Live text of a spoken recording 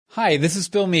Hi, this is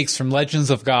Bill Meeks from Legends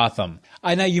of Gotham.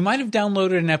 Now, you might have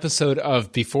downloaded an episode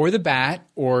of Before the Bat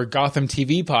or Gotham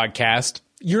TV podcast.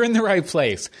 You're in the right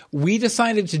place. We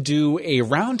decided to do a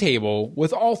roundtable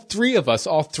with all three of us,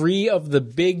 all three of the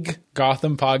big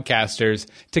Gotham podcasters,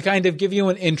 to kind of give you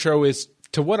an intro as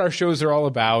to what our shows are all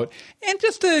about, and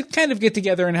just to kind of get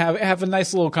together and have a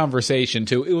nice little conversation,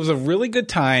 too. It was a really good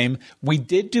time. We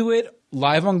did do it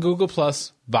live on Google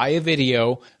Plus via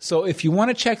video. So if you want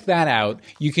to check that out,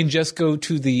 you can just go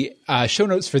to the show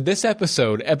notes for this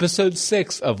episode, episode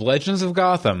 6 of Legends of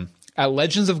Gotham, at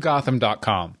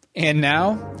legendsofgotham.com. And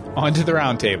now, on to the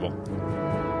roundtable.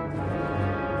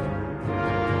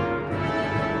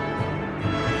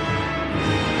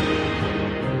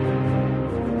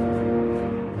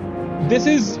 This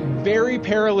is very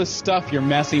perilous stuff you're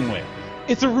messing with.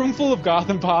 It's a room full of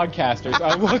Gotham podcasters.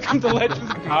 Welcome to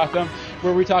Legends of Gotham,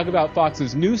 where we talk about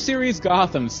Fox's new series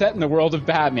Gotham, set in the world of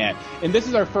Batman. And this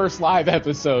is our first live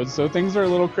episode, so things are a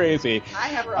little crazy. I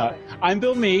have Robin. I'm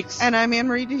Bill Meeks. And I'm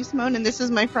Anne-Marie DeSimone, and this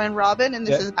is my friend Robin, and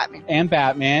this is Batman. And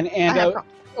Batman. And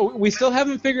we still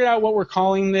haven't figured out what we're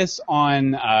calling this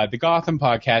on the Gotham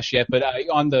podcast yet, but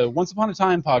on the Once Upon a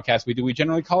Time podcast we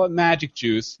generally call it Magic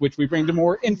Juice, which we bring to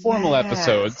more informal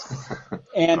episodes.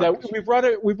 And we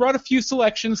brought a few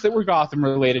selections that were Gotham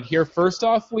related here. First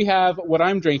off, we have what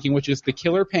I'm drinking, which is the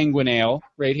Killer Penguin Ale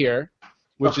right here,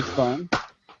 which is fun.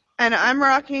 And I'm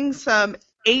rocking some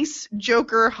Ace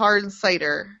Joker hard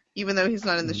cider, even though he's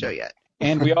not in the show yet.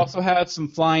 And we also have some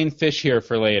flying fish here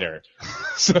for later.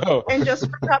 And just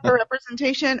for proper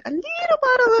representation, a little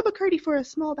bottle of Bacardi for a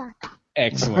small back.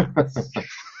 Excellent.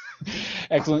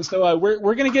 Excellent. So we're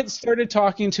going to get started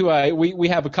talking to we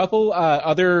have a couple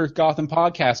other Gotham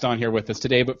podcasts on here with us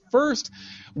today, but first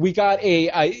we got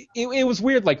it was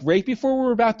weird, like right before we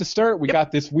were about to start, we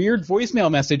got this weird voicemail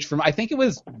message from, I think it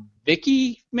was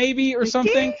Vicky maybe or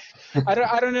something. I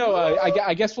don't know.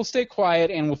 I guess we'll stay quiet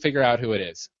and we'll figure out who it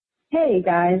is. Hey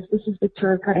guys, this is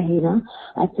Victoria Cartagena.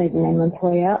 I play Renee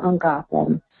Montoya on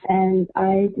Gotham. And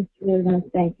I just really want to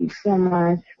thank you so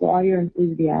much for all your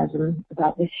enthusiasm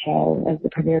about this show as the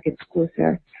premiere gets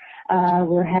closer.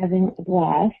 We're having a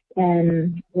blast,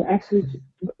 and we're actually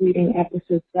reading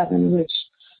episode 7, which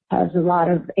has a lot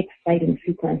of exciting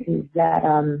sequences that,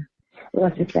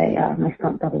 let's just say, my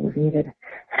front double was needed.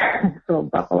 So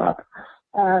buckle up.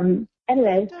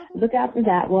 Anyway, look out for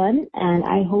that one, and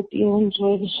I hope you'll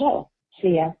enjoy the show.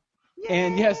 See ya.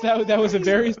 And yes, that was a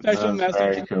very special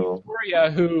message from Victoria,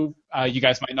 who you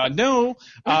guys might not know,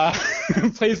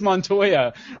 plays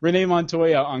Renee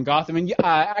Montoya on Gotham. And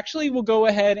actually, we'll go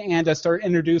ahead and start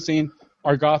introducing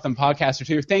our Gotham podcasters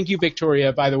here. Thank you,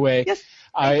 Victoria, by the way. Yes.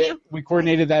 We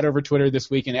coordinated that over Twitter this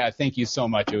week, and thank you so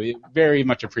much. Very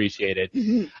much appreciated.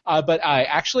 Mm-hmm. But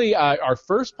actually, our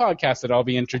first podcast that I'll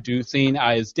be introducing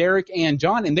is Derek and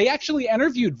John, and they actually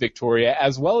interviewed Victoria,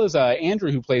 as well as Andrew,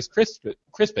 who plays Crispeth.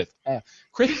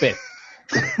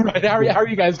 Right, how are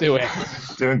you guys doing?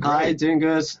 Doing great. Hi, doing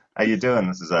good. How you doing?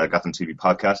 This is a Gotham TV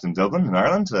podcast in Dublin, in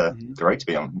Ireland. Great to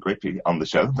be on the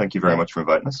show. Thank you very much for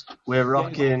inviting us. We're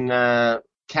rocking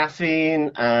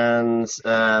caffeine and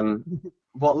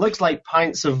what looks like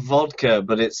pints of vodka,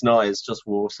 but it's not. It's just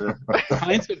water.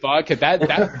 Pints of vodka.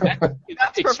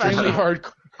 That's extremely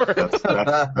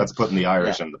hardcore. That's putting the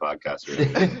Irish in the podcast, really.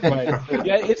 Right.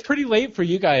 Yeah, it's pretty late for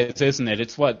you guys, isn't it?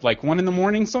 It's what, like 1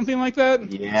 a.m, something like that?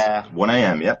 Yeah. 1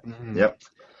 a.m. Yep. Mm-hmm. Yep.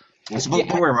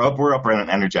 We're up and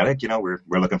energetic. You know, we're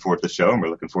looking forward to the show, and we're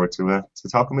looking forward to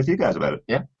talking with you guys about it.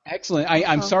 Yeah. Excellent.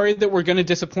 I'm sorry that we're going to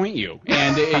disappoint you,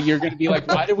 and you're going to be like,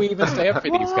 why did we even stay up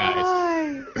for these guys?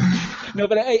 No,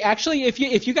 but actually, if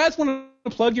you guys want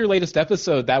to plug your latest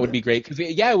episode, that would be great. Because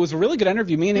it was a really good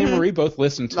interview. Me and Anne-Marie both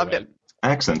listened to Loved it.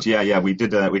 Excellent. Yeah. We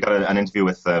did. We got an interview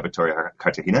with Victoria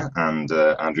Cartagena and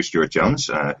Andrew Stewart Jones,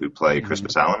 who play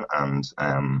Crispeth Allen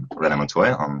and Renee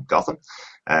Montoya on Gotham.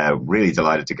 Really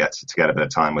delighted to get a bit of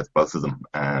time with both of them,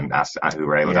 and who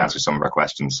were able to answer some of our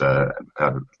questions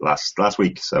last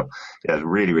week. So yeah,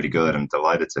 really, really good, and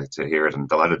delighted to hear it, and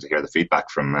delighted to hear the feedback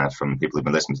from people who've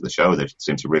been listening to the show. They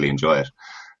seem to really enjoy it.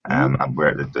 And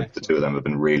where the two of them have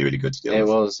been really, really good to deal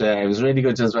with. It was really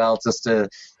good as well, just to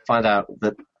find out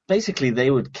that basically they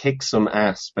would kick some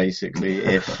ass, basically,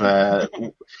 if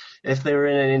they were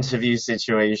in an interview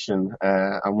situation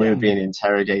and we were being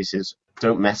interrogated.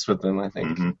 Don't mess with them, I think.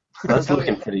 Mm-hmm. That's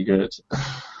looking pretty good.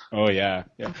 Oh, yeah.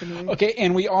 Okay,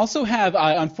 and we also have,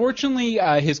 unfortunately,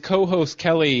 his co-host,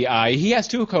 Kelly. He has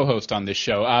 2 co-hosts on this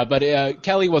show, but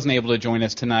Kelly wasn't able to join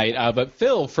us tonight. But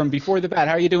Phil from Before the Bat,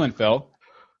 how are you doing, Phil?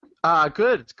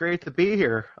 Good. It's great to be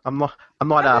here. I'm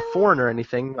not foreign or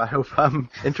anything. I hope I'm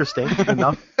interesting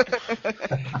enough.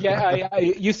 Yeah,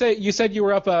 you said you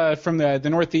were up from the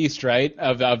Northeast, right?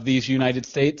 Of these United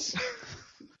States.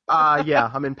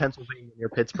 Yeah, I'm in Pennsylvania near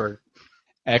Pittsburgh.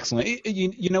 Excellent.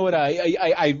 You know what?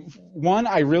 I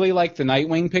really like the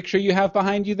Nightwing picture you have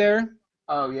behind you there.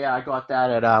 Oh yeah, I got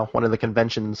that at one of the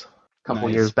conventions a couple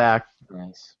Nice. years back.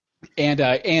 Nice.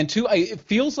 And two, it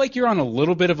feels like you're on a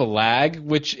little bit of a lag,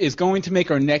 which is going to make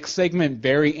our next segment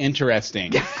very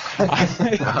interesting.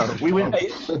 We win.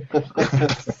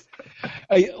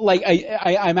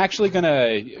 I'm actually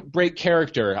gonna break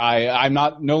character. I'm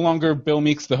no longer Bill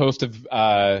Meeks, the host of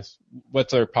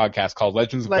what's our podcast called,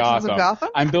 Legends of Gotham.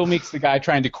 I'm Bill Meeks, the guy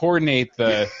trying to coordinate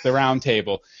the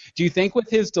roundtable. Do you think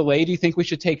with his delay, do you think we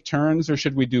should take turns or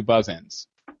should we do buzz-ins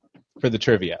for the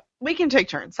trivia? We can take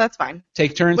turns. That's fine.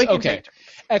 Take turns? We can Okay. take turns.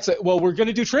 Excellent. Well, we're going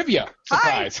to do trivia.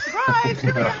 Surprise. Hi,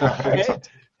 surprise.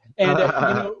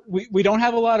 And we don't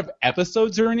have a lot of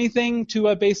episodes or anything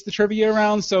to base the trivia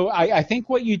around, so I think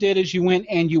what you did is you went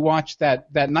and you watched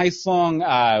that nice song,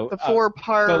 The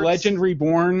 4-part. The Legend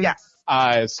Reborn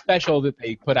special that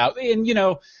they put out. And,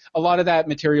 a lot of that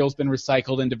material's been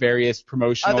recycled into various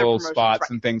promotional spots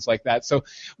and things like that. So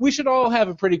we should all have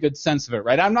a pretty good sense of it,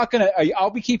 right? I'll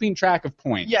be keeping track of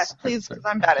points. Yes, please, because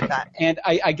I'm bad at that. And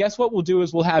I guess what we'll do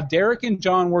is we'll have Derek and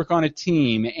John work on a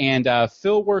team and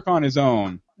Phil work on his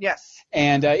own. Yes.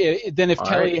 And then if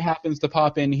Kelly happens to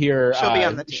pop in here, she'll be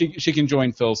on the team. She can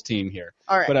join Phil's team here.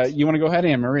 All right. But you want to go ahead,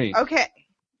 Anne-Marie? Okay.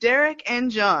 Derek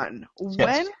and John,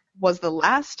 when was the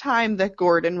last time that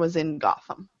Gordon was in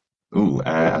Gotham? Ooh,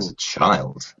 as a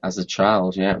child. As a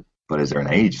child, yeah. But is there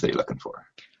an age that you're looking for?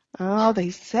 Oh,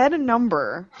 they said a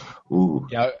number. Ooh.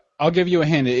 Yeah, I'll give you a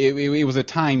hint. It was a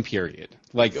time period,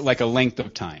 like a length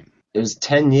of time. It was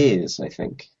 10 years, I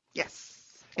think. Yes.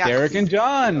 Derek and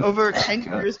John. Over 10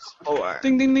 years before.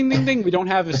 Ding, ding, ding, ding, ding. We don't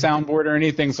have a soundboard or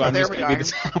anything, so I'm there just going to be the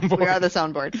soundboard. We are the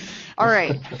soundboard. All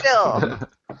right, Phil.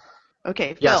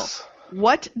 Okay, Phil. Yes.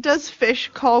 What does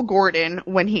Fish call Gordon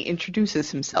when he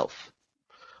introduces himself?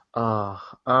 Just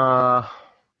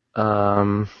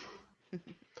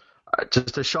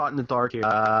a shot in the dark here.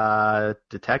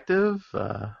 Detective?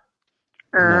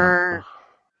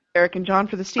 Derek and John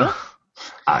for the steal?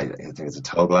 I think it's a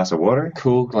tall glass of water.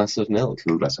 Cool glass of milk.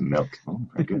 Cool glass of milk. Oh,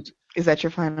 very good. Is that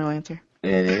your final answer?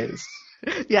 It is.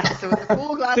 Yes, it was a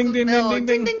cool glass Ding, of ding, milk. ding,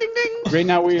 Ding, ding, ding, ding, ding. Right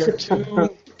now we are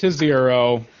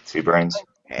 2-0. 2 burns.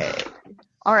 Okay.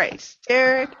 All right,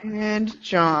 Derek and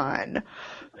John.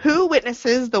 Who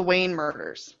witnesses the Wayne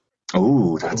murders?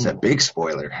 Ooh, that's a big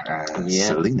spoiler.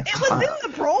 Selena It was Kyle. in the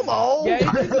promo.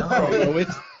 Yeah,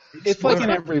 it's like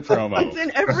in every promo. It's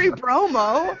in every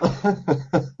promo.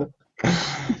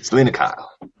 Selena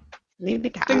Kyle. Need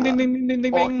the cat. Ding, ding, ding, ding,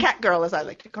 ding, Or ding. cat girl, as I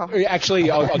like to call her. Actually,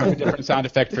 I'll give a different sound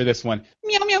effect for this one.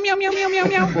 Meow, meow, meow, meow, meow, meow,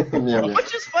 meow.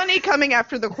 Which is funny coming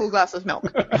after the cool glass of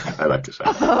milk. I like to say.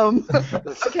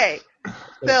 Okay,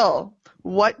 Phil,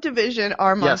 what division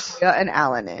are Montoya and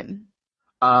Allen in?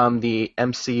 The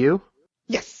MCU?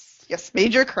 Yes,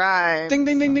 major crime. Ding,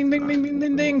 ding, ding, ding, ding, ding, ding,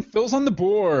 ding, ding. Phil's on the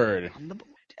board.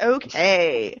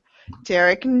 Okay,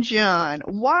 Derek and John,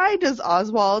 why does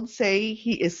Oswald say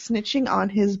he is snitching on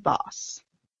his boss?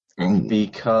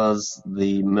 Because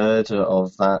the murder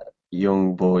of that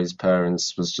young boy's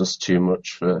parents was just too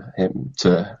much for him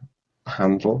to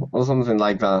handle, or something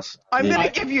like that. I'm going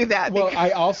to give you that. Well,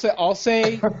 I'll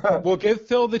say we'll give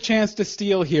Phil the chance to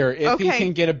steal here if he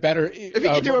can get a better, if he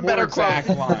can do a better exact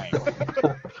line.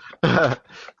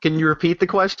 Can you repeat the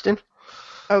question?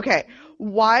 Okay.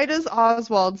 Why does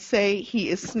Oswald say he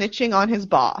is snitching on his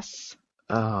boss?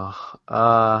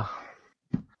 I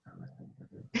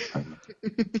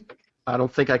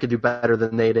don't think I could do better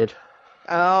than they did.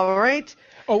 All right.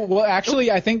 Oh, well,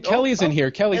 actually, I think Kelly's in here.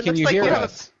 Kelly, can you hear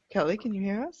us? Kelly, can you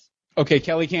hear us? Okay,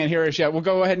 Kelly can't hear us yet. We'll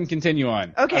go ahead and continue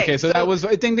on. Okay, so that was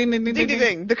ding, ding, ding, ding, ding, ding,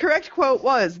 ding. The correct quote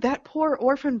was, "That poor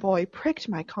orphan boy pricked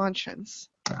my conscience."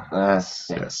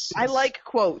 Yes. I like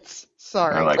quotes.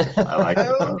 Sorry. I like it.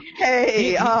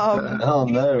 Okay. Oh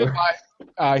no.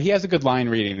 He has a good line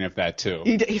reading of that too.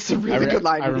 He's a really good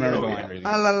line reading. I remember the line reading.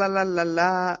 La la la la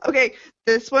la. Okay,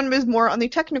 this one is more on the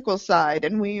technical side,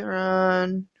 and we are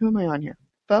on. Who am I on here?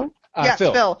 Phil? Yes,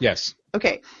 Phil. Yes.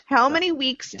 Okay. How many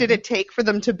weeks did it take for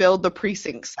them to build the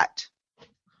precinct set?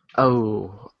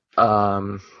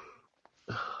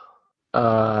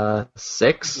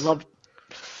 6.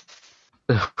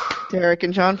 Derek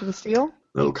and John for the steal?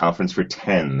 Little conference for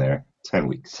 10 there. 10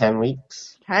 weeks. 10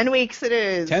 weeks. 10 weeks it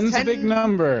is. 10's a big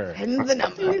number. 10's a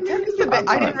number. 10 is a big,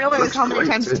 I didn't realize how many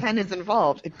times 10 is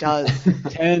involved. It does.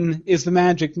 10 is the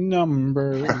magic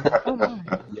number.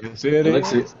 Yes, it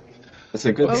is. It's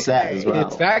a good set as well.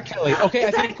 It's that Kelly. Okay,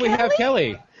 I think we have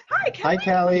Kelly. Hi, Kelly. Hi,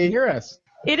 Kelly. Can you hear us?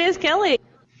 It is Kelly.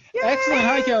 Yay! Excellent.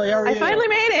 Hi, Kelly. How are you? I finally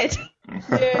made it.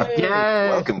 Yay.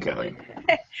 Welcome, Kelly.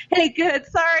 Hey, good.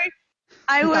 Sorry.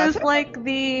 I was like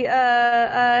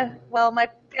my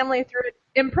family threw an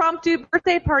impromptu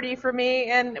birthday party for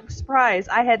me, and surprise,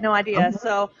 I had no idea.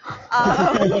 So,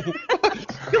 I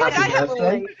feel like I have a little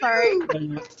late. Sorry.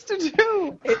 What's to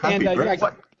do?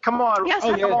 Come on. Yes,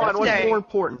 come on. What's more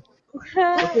important?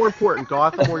 What's more important,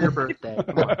 Gotham or your birthday?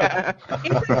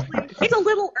 It's a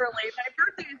little early.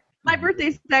 My birthday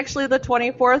is actually the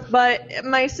 24th, but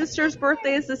my sister's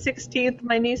birthday is the 16th.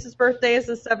 My niece's birthday is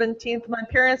the 17th. My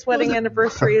parents' wedding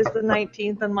anniversary is the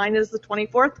 19th, and mine is the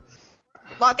 24th.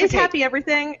 It's happy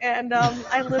everything, and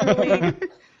I literally,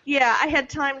 I had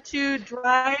time to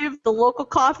drive the local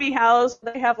coffee house.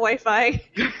 They have Wi-Fi,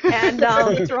 and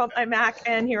throw up my Mac,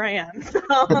 and here I am. So,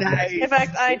 nice. In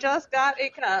fact, I just got a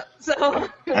cup. So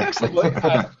Excellent.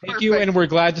 Thank you, and we're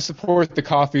glad to support the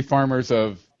coffee farmers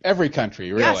of every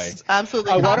country, really. Yes,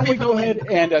 absolutely. Why don't we go ahead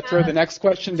and throw the next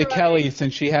question to Kelly,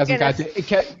 since she hasn't got to...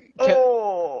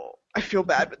 I feel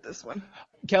bad with this one.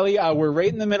 Kelly, we're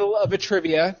right in the middle of a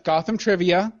trivia, Gotham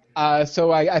trivia.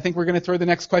 So I think we're going to throw the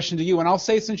next question to you. And I'll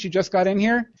say, since you just got in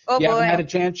here, you haven't had a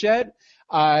chance yet,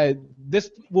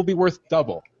 this will be worth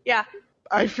double. Yeah.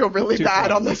 I feel really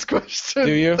bad on this question.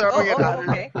 Do you?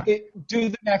 Okay. Do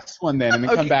the next one then, and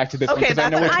then come back to this one, because I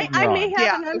know what's I may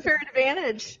have an unfair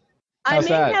advantage. How's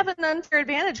that? Have an unfair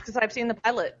advantage because I've seen the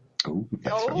pilot.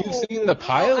 You've seen the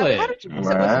pilot?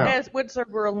 At Woodside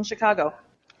World in Chicago.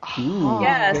 Ooh,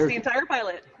 yes, the entire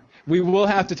pilot. We will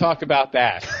have to talk about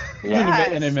that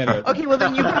in a minute. Okay, well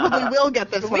then you probably will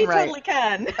get this one right. We totally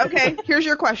can. Okay, here's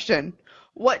your question.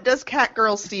 What does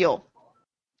Catgirl steal?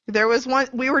 There was one.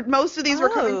 Most of these were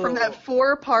coming from that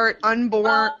 4-part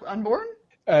Unborn.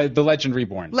 The Legend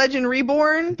Reborn. Legend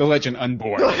Reborn. The Legend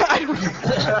Unborn.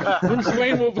 Bruce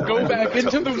Wayne will go back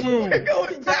into the womb.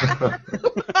 Going back.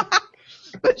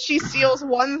 But she steals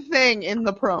one thing in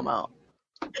the promo.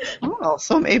 Oh,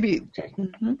 so maybe.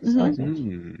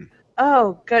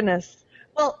 Oh, goodness.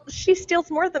 Well, she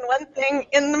steals more than one thing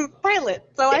in the pilot,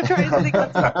 so I try to think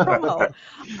what's in the promo.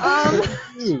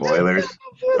 Spoilers.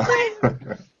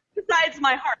 Besides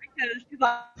my heart, because she's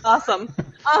awesome.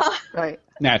 Right.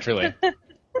 Naturally.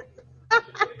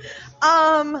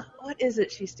 What is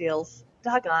it she steals?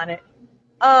 Doggone it.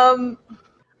 I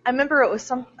remember it was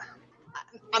some...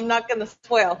 I'm not going to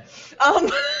spoil.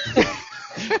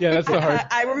 Yeah, that's the hard.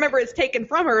 I remember it's taken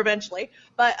from her eventually,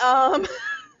 but I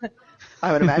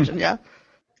would imagine, yeah.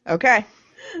 Okay.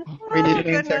 We need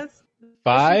an answer.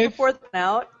 5, before the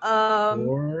out.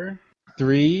 4,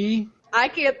 3. I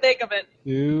can't think of it.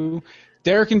 2.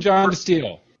 Derek and John to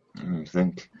steal. I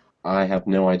think. I have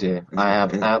no idea. I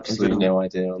have absolutely no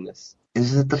idea on this.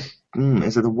 Is it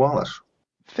the wallet?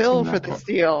 Phil for the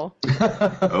steal.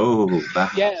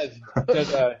 That. Yeah.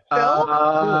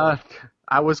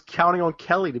 I was counting on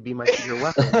Kelly to be my secret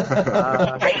weapon.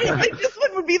 I didn't think this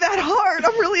one would be that hard.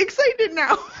 I'm really excited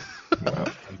now.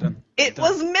 It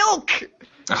was milk.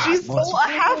 She stole a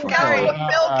half gallon of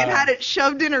milk and had it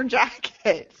shoved in her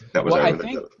jacket. That was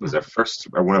our first,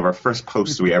 or one of our first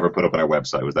posts we ever put up on our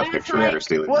website. Was that picture of her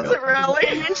stealing milk? Was it really?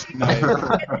 And then she gives it to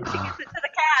the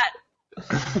cat.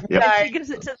 Yep. She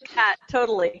gives it to the cat.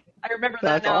 Totally. I remember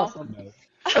That's that now. awesome.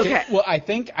 Okay. Well, I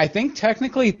think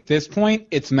technically at this point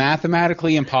it's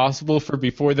mathematically impossible for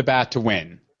Before the Bat to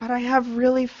win. But I have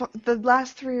really fun. The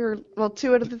last 3 are, 2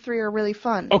 out of the 3 are really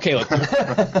fun. Okay, let's do it.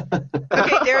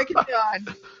 Okay, Derek and John.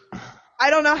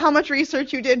 I don't know how much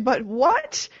research you did, but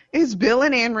what is Bill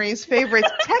and Anne Marie's favorite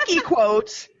techie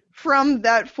quote from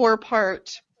that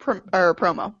 4-part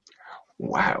promo?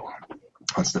 Wow.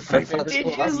 What's the favorite? Did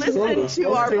you listen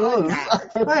to our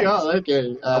podcast?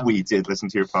 Okay. We did listen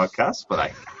to your podcast, but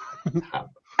I have.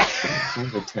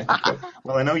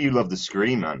 Well, I know you love the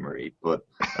Scream, Anne Marie, but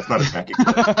that's not a techie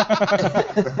quote.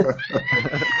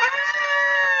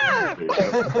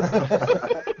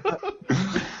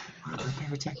 What's your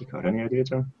favorite techie quote? Any idea,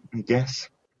 John? Any guess?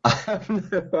 I have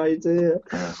no idea.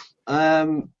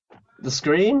 The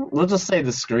Scream? We'll just say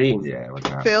the Scream.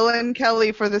 Yeah. Phil and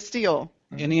Kelly for the steal.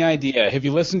 Any idea? Have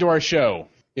you listened to our show?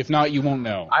 If not, you won't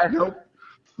know. I hope.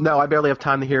 No, I barely have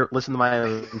time to listen to my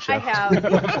own show. I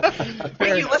have.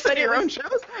 Wait, you listen to your own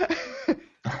shows?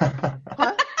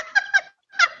 Huh?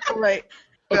 Right.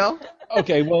 Phil?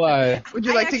 Okay, well, would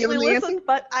you like to give him the answer?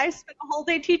 But I spent a whole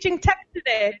day teaching tech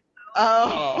today.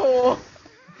 Oh.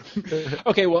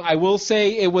 Okay, well, I will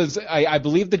say it was, I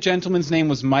believe the gentleman's name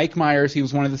was Mike Myers. He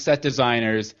was one of the set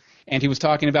designers, and he was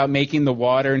talking about making the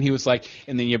water, and he was like,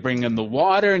 and then you bring in the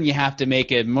water, and you have to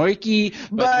make it murky,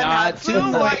 but not too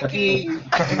murky.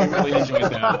 I really enjoyed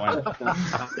that one.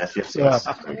 Yes.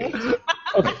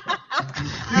 Okay.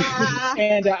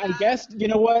 And I guess, you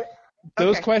know what?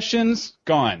 Those questions,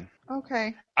 gone.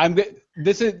 Okay.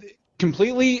 This is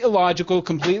completely illogical,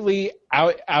 completely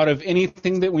out of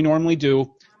anything that we normally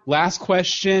do. Last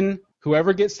question.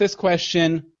 Whoever gets this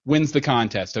question wins the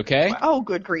contest, okay? Oh,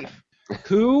 good grief.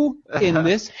 Who in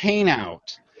this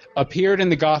hangout appeared in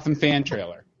the Gotham fan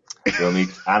trailer? We'll meet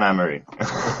Anna Marie.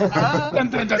 Dun,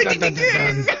 dun, dun, dun, dun,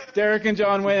 dun. Derek and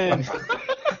John win.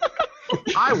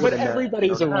 But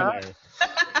everybody's a winner.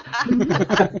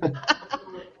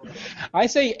 I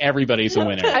say everybody's a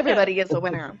winner. Everybody is a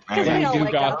winner. When you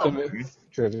do Gotham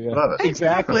trivia.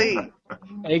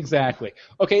 Exactly.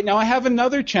 Okay, now I have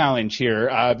another challenge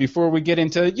here before we get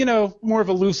into, more of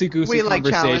a loosey-goosey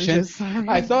conversation.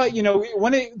 I thought,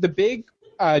 one of the big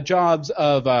jobs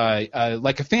of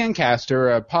like a fan caster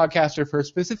or a podcaster for a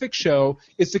specific show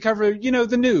is to cover,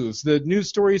 the news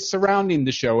stories surrounding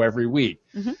the show every week.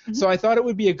 Mm-hmm. So I thought it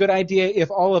would be a good idea if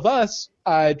all of us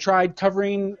tried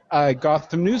covering a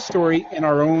Gotham news story in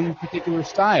our own particular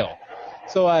style.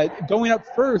 So going up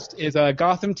first is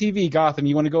Gotham TV. Gotham,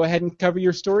 you want to go ahead and cover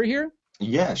your story here?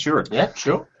 Yeah, sure.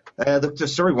 The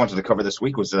story we wanted to cover this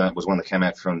week was one that came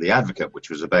out from The Advocate, which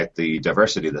was about the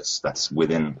diversity that's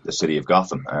within the city of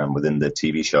Gotham, within the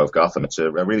TV show of Gotham. It's a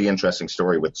really interesting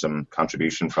story with some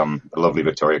contribution from the lovely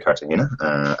Victoria Cartagena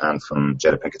and from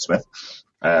Jada Pinkett Smith.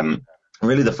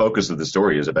 Really, the focus of the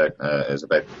story is about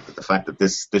the fact that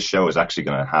this show is actually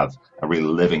going to have a real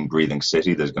living, breathing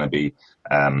city. There's going to be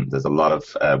there's a lot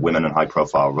of women in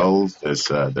high-profile roles. There's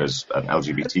an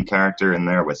LGBT character in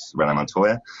there with Rena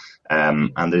Montoya.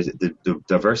 And the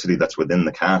diversity that's within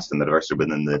the cast and the diversity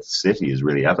within the city is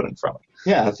really evident from it.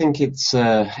 Yeah, I think it's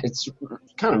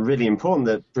kind of really important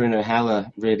that Bruno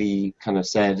Heller really kind of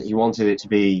said he wanted it to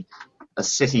be a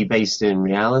city based in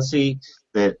reality,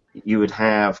 that you would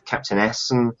have Captain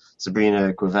Essen,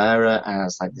 Sabrina Guevara,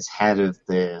 as like this head of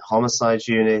the homicide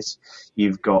unit.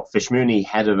 You've got Fish Mooney,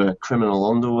 head of a criminal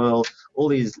underworld. All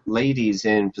these ladies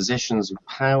in positions of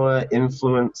power,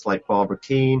 influence, like Barbara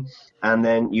Keane. And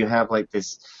then you have like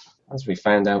this, as we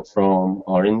found out from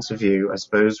our interview, I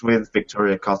suppose, with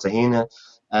Victoria Cartagena,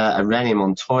 a Rene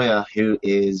Montoya who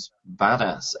is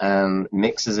badass and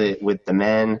mixes it with the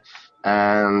men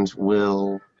and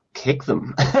will kick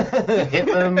them, hit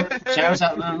them, shout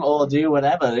at them, or do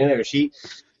whatever. I think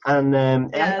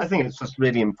it's just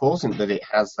really important that it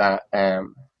has that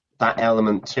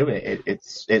element to it.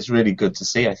 It's really good to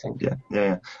see, I think.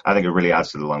 Yeah. I think it really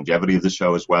adds to the longevity of the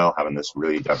show as well, having this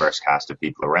really diverse cast of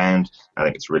people around. I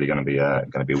think it's really going to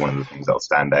be one of the things that'll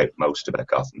stand out most about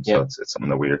Gotham. So it's something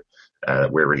that we're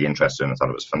really interested in. I thought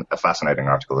it was a fascinating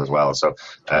article as well. So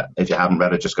if you haven't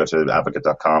read it, just go to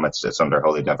advocate.com. It's under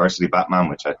Holy Diversity Batman,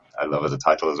 which I love as a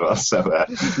title as well. So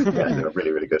they're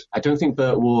really, really good. I don't think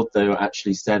Burt Ward, though,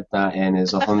 actually said that in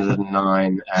his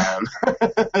 109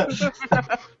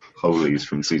 Holies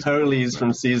from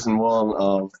season 1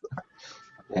 of...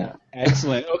 Yeah.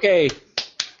 Excellent. Okay.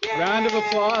 Yay! Round of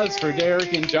applause for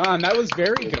Derek and John. That was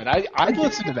very good. I'd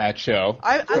listen to that show.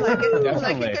 I like it. Definitely.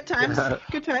 I like it. Good times.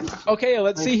 Good times. Okay,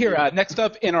 let's see here. Next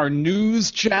up in our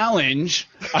news challenge,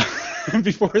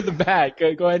 before the bat,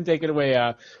 go ahead and take it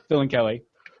away, Phil and Kelly.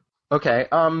 Okay.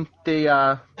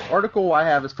 The article I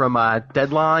have is from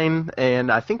Deadline,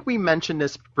 and I think we mentioned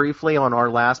this briefly on our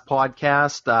last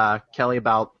podcast, Kelly,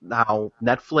 about how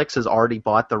Netflix has already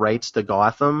bought the rights to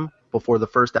Gotham before the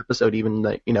first episode even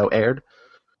aired.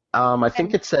 I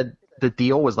think it said the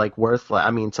deal was like worth. I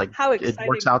mean, it's like how exciting it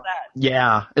works out.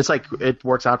 Yeah, it's like it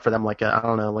works out for them like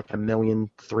 $1.3 million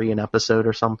an episode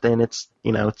or something. It's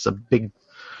it's a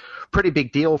pretty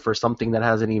big deal for something that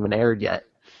hasn't even aired yet.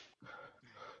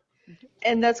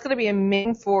 And that's going to be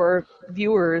amazing for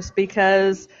viewers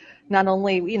because not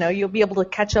only, you'll be able to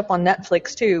catch up on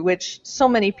Netflix too, which so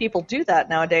many people do that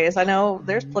nowadays. I know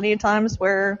there's plenty of times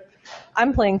where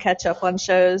I'm playing catch up on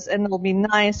shows, and it'll be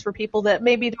nice for people that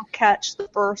maybe don't catch the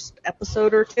first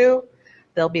episode or two.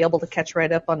 They'll be able to catch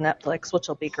right up on Netflix, which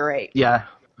will be great. Yeah.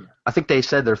 I think they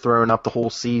said they're throwing up the whole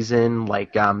season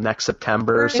next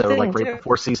September, so right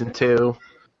before season 2.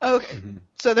 Okay,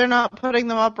 so they're not putting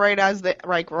them up right after they air.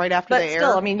 But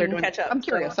still, I mean, you can catch up. I'm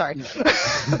curious. Sorry.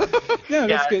 No,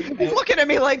 that's good. He's looking at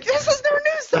me like this is their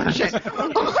news section.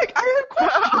 I'm like, I have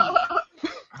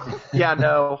questions. Yeah,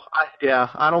 no, Yeah,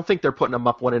 I don't think they're putting them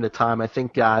up one at a time. I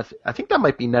think that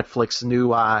might be Netflix's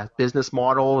new business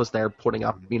model, is they're putting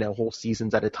up whole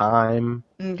seasons at a time.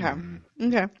 Okay.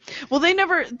 Okay. Well,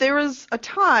 there was a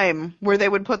time where they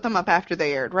would put them up after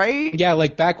they aired, right? Yeah,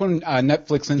 like back when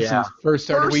Netflix instance first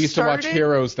started, we used to watch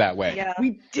Heroes that way. Yeah.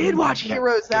 We did watch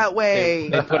Heroes that way.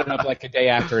 They put it up like a day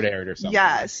after it aired or something.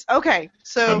 Yes. Okay.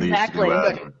 So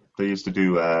They used to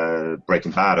do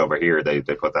Breaking Bad over here. They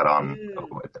put that on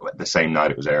the same night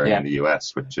it was airing in the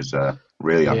US, which is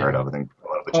really unheard of. I think a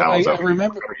lot of the channels.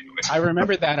 I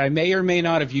remember that. I may or may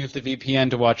not have used the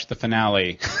VPN to watch the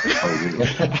finale.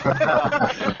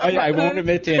 I won't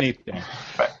admit to anything.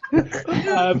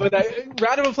 But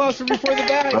round of applause for Before the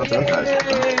Bat.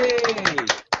 Yay!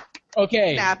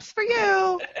 Okay. Snaps for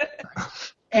you.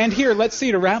 And here, let's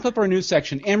see, to wrap up our news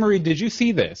section, Anne-Marie, did you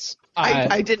see this?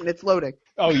 I didn't. It's loading.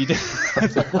 Oh, you did?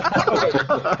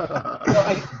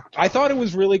 I thought it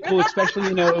was really cool,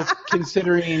 especially,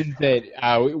 considering that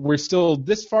we're still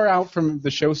this far out from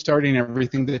the show starting and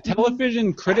everything. The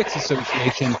Television Critics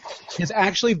Association has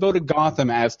actually voted Gotham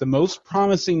as the most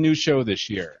promising new show this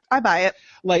year. I buy it.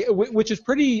 Which is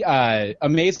pretty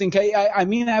amazing. I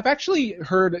mean, I've actually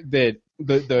heard that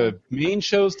the main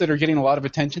shows that are getting a lot of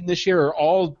attention this year are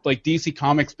all like DC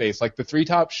Comics based, like the 3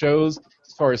 top shows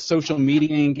as far as social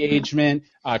media engagement,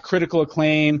 critical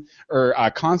acclaim, or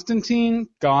Constantine,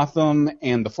 Gotham,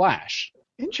 and The Flash.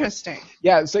 Interesting.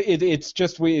 Yeah, so it's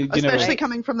just especially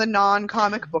coming from the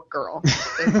non-comic book girl.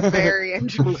 It's very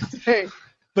interesting.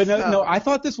 But no, I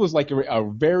thought this was like a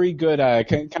very good. I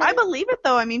believe it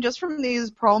though. I mean, just from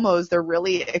these promos, they're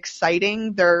really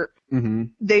exciting.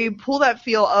 They pull that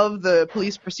feel of the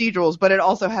police procedurals, but it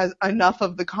also has enough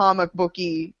of the comic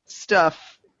booky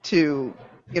stuff to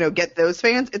get those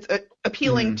fans. It's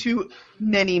appealing to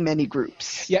many, many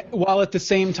groups. Yeah, while at the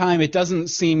same time, it doesn't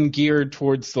seem geared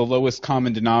towards the lowest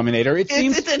common denominator. It's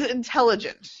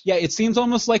intelligent. Yeah, it seems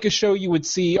almost like a show you would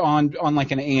see on like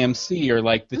an AMC or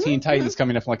like the Teen Titans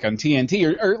coming up like on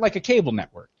TNT or like a cable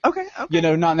network. Okay.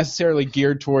 Not necessarily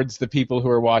geared towards the people who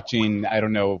are watching, I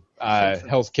don't know,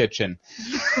 Hell's Kitchen.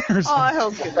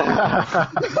 Hell's Kitchen.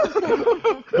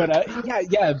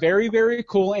 But yeah, very, very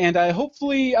cool, and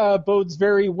hopefully bodes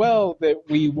very well that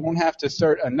we won't have to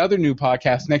start another new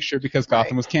podcast next year because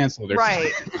Gotham was canceled.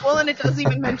 Right. Well, and it does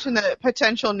even mention that a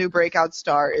potential new breakout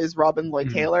star is Robin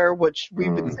Lloyd Taylor, which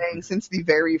we've been saying since the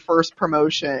very first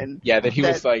promotion. Yeah, that he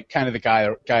was like kind of the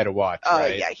guy to watch.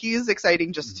 Right? Yeah, he is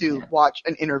exciting just to watch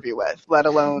an interview with, let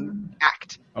alone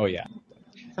act. Oh yeah.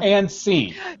 And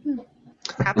scene.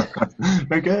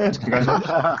 Very good.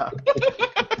 Congratulations.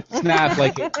 Snap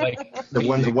like the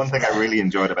one thing I really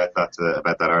enjoyed about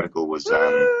that article was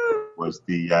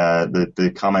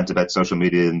the comment about social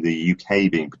media in the UK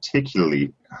being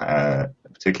particularly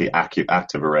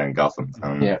active around Gotham.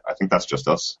 I think that's just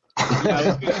us.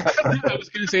 I was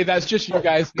going to say that's just you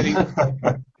guys getting.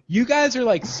 You guys are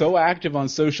like so active on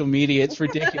social media, it's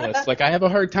ridiculous. Like I have a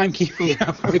hard time keeping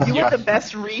up with you. You are the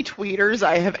best retweeters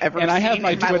I have ever seen. And I have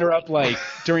my Twitter up like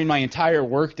during my entire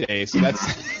workday, so that's.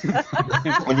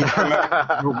 When you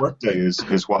remember, your workday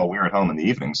is while we're at home in the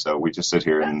evening, so we just sit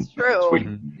here and tweet.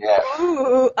 Yeah.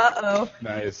 Ooh,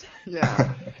 Nice.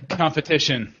 Yeah.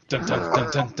 Competition. Dun, dun,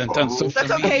 dun, dun, dun, dun, social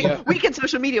that's okay. media. We get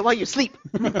social media while you sleep.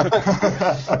 We keep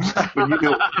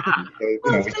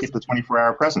the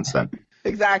 24-hour presence then.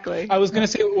 Exactly. I was going to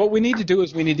say, what we need to do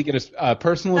is we need to get a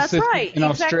personal assistant in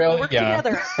Australia. Work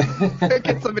together.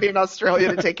 Get somebody in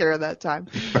Australia to take care of that time.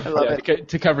 I love it.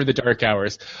 To cover the dark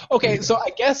hours. Okay, so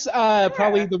I guess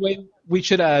probably the way we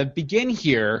should begin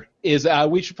here is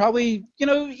we should probably,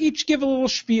 each give a little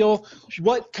spiel.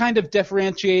 What kind of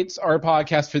differentiates our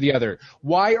podcast for the other?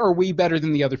 Why are we better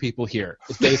than the other people here?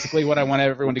 Is basically what I want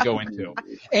everyone to go into.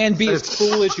 And be as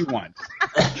cool as you want.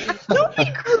 Don't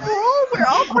be cruel. We're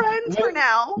all friends for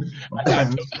now.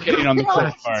 I'm just kidding on the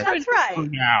first part. That's right. For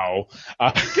now.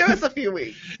 Give us a few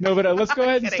weeks. No, but let's go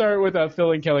ahead and start with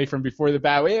Phil and Kelly from Before the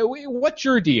Bat. What's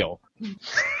your deal?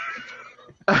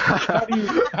 How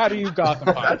do you Gotham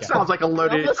podcast? That sounds like a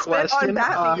loaded question.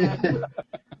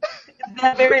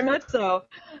 Very much so.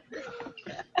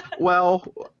 Well,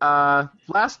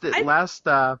 last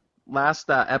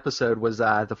episode was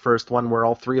the first one where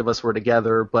all three of us were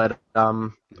together, but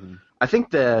I think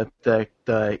the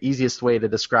easiest way to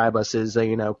describe us is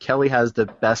Kelly has the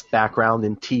best background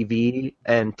in TV,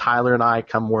 and Tyler and I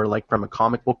come more like from a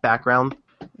comic book background.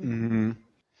 Mm-hmm.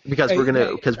 Because we're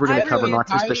gonna cover not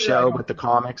just the show but the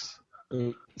comics.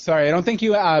 Sorry, I don't think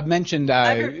you mentioned.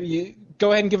 You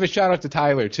go ahead and give a shout out to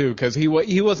Tyler too, because he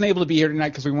wasn't able to be here tonight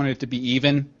because we wanted it to be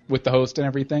even with the host and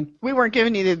everything. We weren't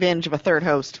giving you the advantage of a third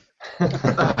host.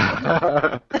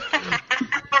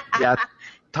 Yeah,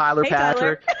 Tyler Hey,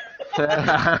 Patrick.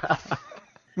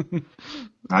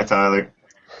 Hi, Tyler.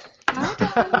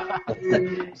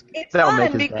 It's That'll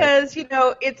make fun his because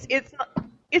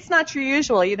it's not your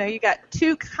usual. You got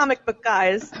two comic book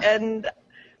guys, and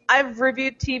I've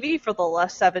reviewed TV for the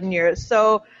last 7 years,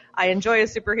 so I enjoy a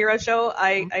superhero show.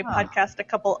 I podcast a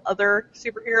couple other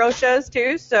superhero shows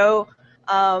too, so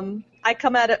I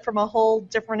come at it from a whole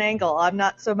different angle. I'm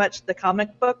not so much the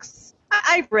comic books.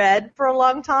 I've read for a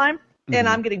long time, and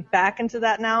I'm getting back into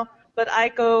that now. But I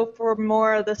go for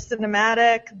more of the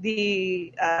cinematic,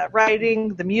 the writing,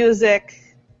 the music,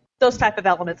 those type of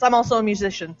elements. I'm also a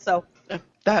musician, so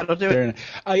That'll do it.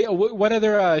 What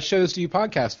other shows do you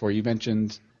podcast for? You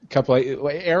mentioned a couple of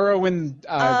Arrow and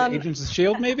the Agents of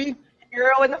S.H.I.E.L.D., maybe?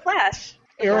 Arrow and the Flash.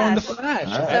 Arrow and the Flash.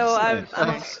 So I'm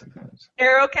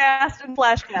Arrowcast and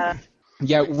Flashcast.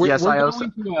 Yeah,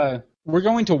 we're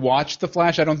going to watch The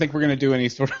Flash. I don't think we're going to do any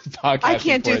sort of podcast. I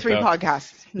can't do 3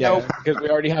 podcasts. Nope. Because we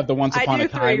already have the Once Upon a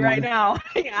Time I do 3 right one. now.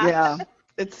 Yeah.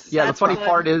 The funny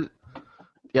part is,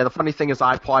 the funny thing is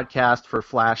I podcast for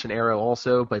Flash and Arrow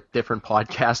also, but different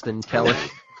podcast than Kelly.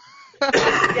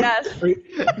 Yes. Are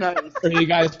you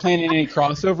guys planning any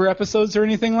crossover episodes or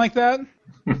anything like that?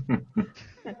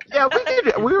 Yeah, we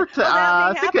did. We were.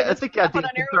 I think I think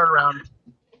we turn around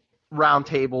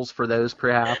roundtables for those,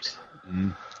 perhaps.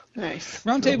 Nice.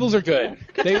 Roundtables are good.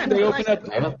 They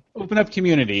open up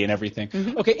community and everything.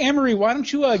 Okay, Anne-Marie, why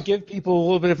don't you give people a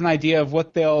little bit of an idea of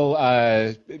what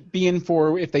they'll be in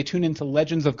for if they tune into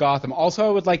Legends of Gotham. Also, I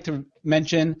would like to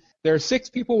mention there are 6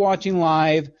 people watching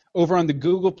live over on the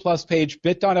Google Plus page,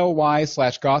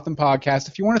 bit.ly/Gotham Podcast.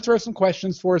 If you want to throw some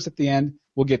questions for us at the end,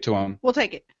 we'll get to them. We'll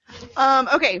take it.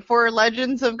 Okay, for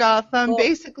Legends of Gotham,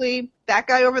 basically, that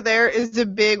guy over there is a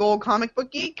big old comic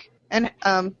book geek. And,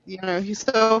 he's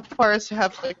so far as to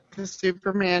have, like, the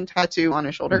Superman tattoo on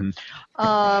his shoulder. It's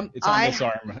on this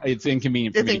arm. It's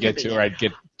inconvenient for me to get to, or I'd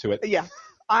get to it. Yeah.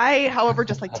 I, however,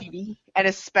 just like TV, and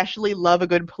especially love a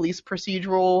good police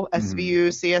procedural, SVU,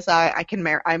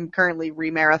 CSI. I'm currently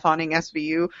re-marathoning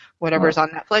SVU, whatever's on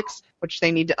Netflix, which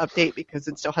they need to update because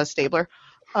it still has Stabler.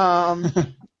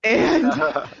 And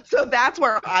so that's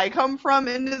where I come from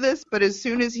into this. But as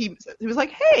soon as he was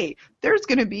like, hey, there's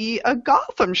going to be a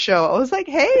Gotham show, I was like,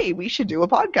 hey, we should do a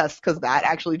podcast because that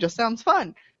actually just sounds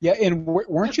fun. Yeah, and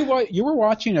weren't you were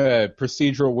watching a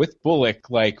procedural with Bullock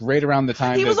like right around the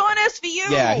time he was on SVU.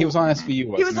 Yeah, he was on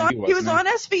SVU. He was on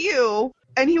SVU,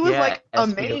 and he was like a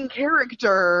main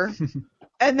character.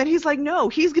 And then he's like, no,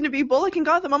 he's going to be Bullock in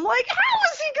Gotham. I'm like, how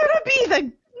is he going to be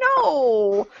the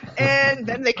no? And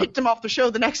then they kicked him off the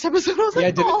show the next episode. I was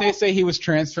like, didn't they say he was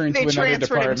transferring to another department? They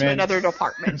transferred him to another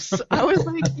department. I was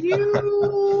like,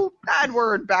 you, bad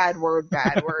word.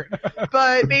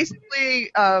 But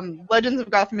basically, Legends of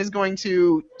Gotham is going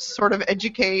to sort of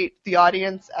educate the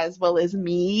audience as well as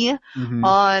me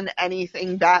on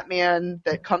anything Batman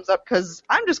that comes up, because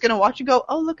I'm just going to watch you go,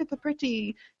 oh, look at the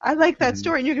pretty, I like that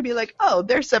story. And you're going to be like, oh,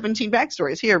 there's 17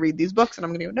 backstories. Here, read these books. And I'm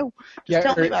going to go, no, just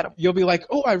tell me about them. You'll be like,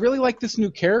 oh, I really like this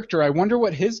new character. I wonder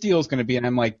what his deal is going to be. And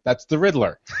I'm like, that's the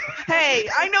Riddler. Hey,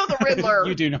 I know the Riddler.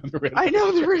 You do know the Riddler. I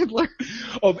know the Riddler.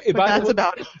 Oh, but that's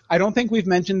about it. I don't think we've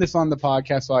mentioned this on the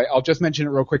podcast, so I'll just mention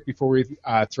it real quick before we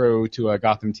throw to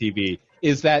Gotham TV.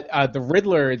 Is that the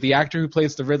Riddler, the actor who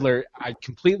plays the Riddler, I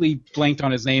completely blanked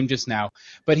on his name just now,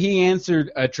 but he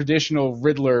answered a traditional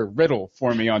Riddler riddle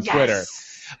for me on Twitter.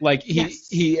 Like he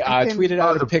tweeted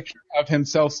out a picture of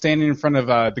himself standing in front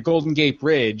of the Golden Gate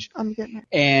Bridge,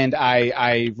 and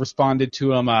I responded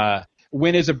to him,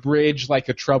 when is a bridge like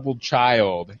a troubled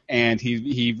child? And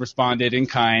he responded in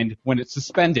kind, when it's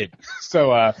suspended.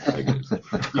 So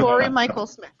Corey Michael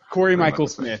Smith. Corey Michael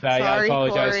Smith. I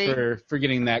apologize for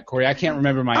getting that, Corey. I can't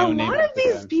remember my own name. A lot of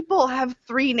these people have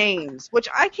 3 names, which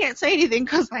I can't say anything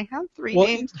because I have 3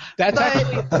 names. That's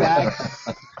actually SAG.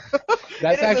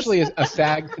 That's actually a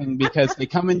SAG thing, because they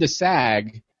come into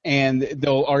SAG and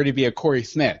there'll already be a Corey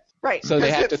Smith. Right. So they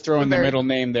have to throw in the middle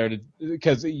name there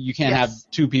because you can't have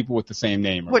 2 people with the same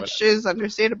name. Which is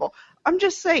understandable. I'm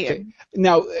just saying. Okay.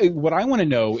 Now, what I want to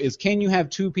know is, can you have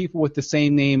 2 people with the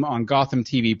same name on Gotham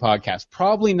TV podcast?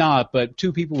 Probably not, but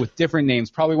 2 people with different names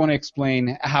probably want to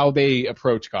explain how they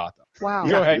approach Gotham. Wow.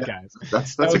 Go ahead, guys.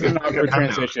 That's that was a good, an awkward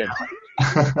transition.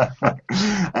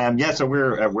 So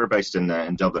we're based in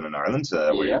Dublin in Ireland.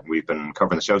 We've been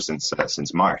covering the show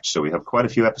since March, so we have quite a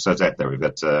few episodes out there. We've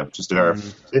got just our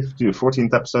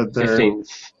 14th episode there.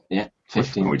 15th. Yeah.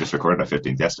 15th. We just recorded our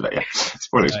 15th yesterday. Yeah,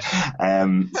 spoilers.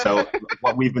 So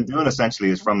what we've been doing essentially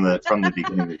is from the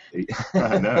beginning.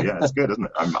 I know, yeah, it's good, isn't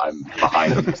it? I'm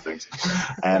behind on these things.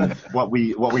 What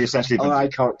we essentially been, I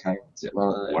can't count.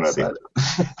 One of the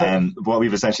what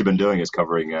we've essentially been doing is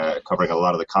covering a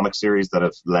lot of the comic series that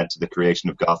have led to the creation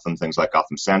of Gotham. Things like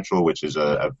Gotham Central, which is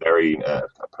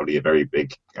probably a very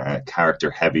big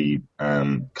character-heavy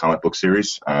comic book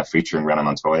series featuring Rena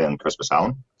Montoya and Crispus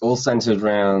Allen. All centered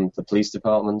around the police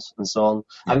department and so on.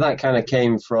 Yeah. And that kind of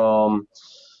came from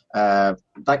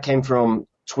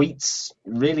tweets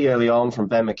really early on from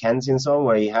Ben McKenzie and so on,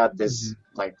 where he had this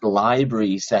like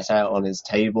library set out on his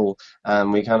table,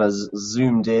 and we kind of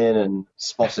zoomed in and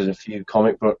spotted a few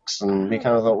comic books, and we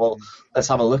kind of thought, well, let's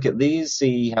have a look at these,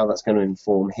 see how that's going to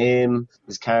inform him,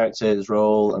 his character, his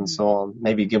role, and so on.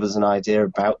 Maybe give us an idea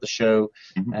about the show.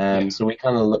 So we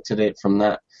kind of looked at it from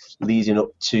that, leading up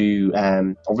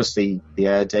to obviously the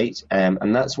air date,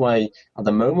 and that's why at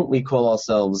the moment we call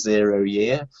ourselves 0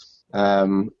 Year.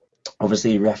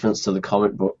 Obviously reference to the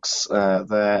comic books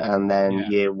there, and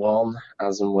then year one,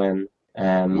 as and when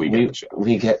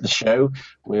we get the show,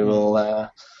 we will.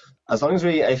 As long as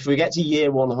if we get to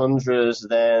year 100,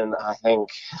 then I think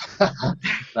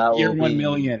that year will 1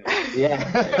 million. Yeah,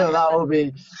 that will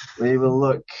be. We will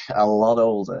look a lot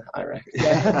older, I reckon.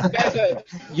 Yeah.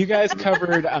 You guys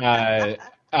covered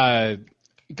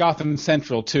Gotham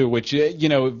Central too, which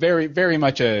very very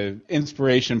much a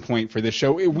inspiration point for this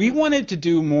show. We wanted to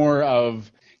do more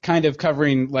of kind of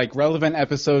covering like relevant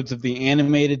episodes of the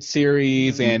animated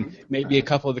series and maybe a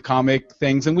couple of the comic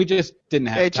things, and we just didn't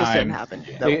have time. It just didn't happen.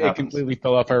 It completely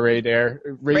fell off our radar.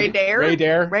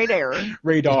 Radar.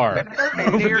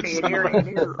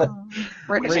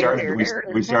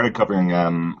 We started covering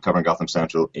Gotham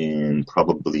Central in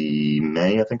probably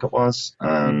May, I think it was,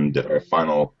 and our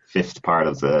final 5th part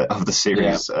of the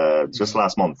series just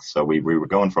last month. So we were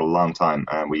going for a long time,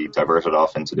 and we diverted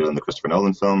off into doing the Christopher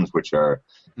Nolan films, which are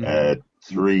 3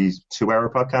 2-hour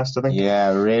podcasts, I think.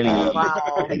 Yeah,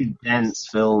 really dense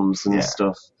films and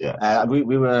stuff. Yeah. We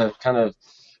were kind of.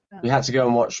 We had to go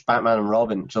and watch Batman and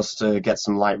Robin just to get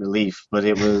some light relief, but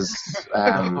it was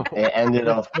it ended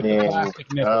up being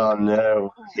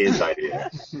his idea.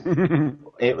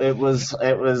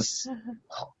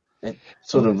 It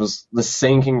sort of was the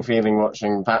sinking feeling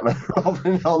watching Batman and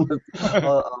Robin on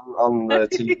the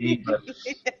TV. But,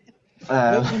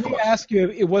 let me ask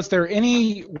you: were there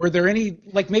any,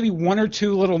 like maybe 1 or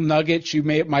 2 little nuggets you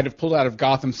might have pulled out of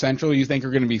Gotham Central you think are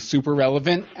going to be super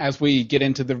relevant as we get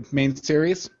into the main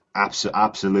series?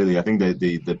 Absolutely. I think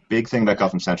the big thing about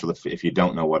Gotham Central, if you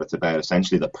don't know what it's about,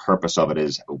 essentially the purpose of it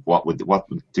is what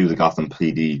do the Gotham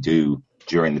PD do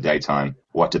during the daytime?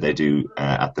 What do they do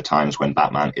at the times when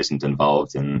Batman isn't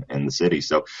involved in the city?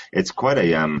 So it's quite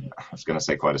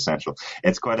quite essential.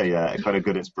 It's quite a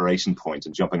good inspiration point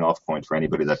and jumping off point for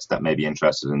anybody that may be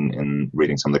interested in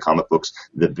reading some of the comic books.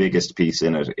 The biggest piece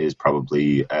in it is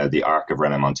probably the arc of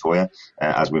Rena Montoya.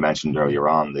 As we mentioned earlier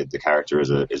on, the character is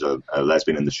a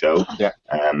lesbian in the show. Yeah.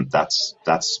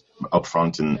 That's up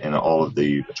front in all of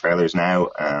the trailers now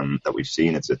that we've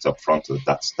seen. It's up front.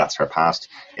 That's her past.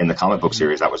 In the comic book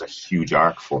series, that was a huge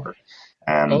arc for her.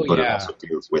 But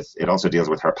it also deals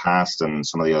with her past and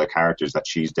some of the other characters that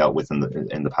she's dealt with in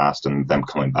the past and them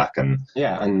coming back. And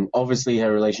obviously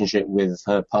her relationship with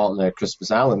her partner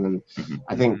Crispus Allen. And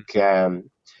I think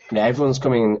everyone's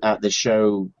coming at the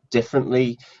show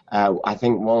differently. I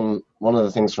think one of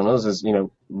the things from us is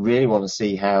really want to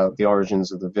see how the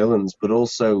origins of the villains, but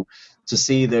also to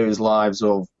see those lives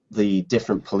of the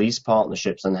different police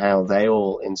partnerships and how they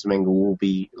all intermingle will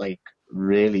be like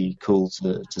really cool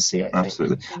to see. I think.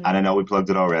 Absolutely. And I know we plugged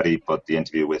it already, but the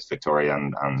interview with Victoria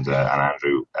and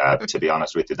Andrew, to be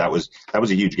honest with you, that was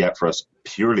a huge get for us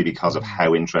purely because of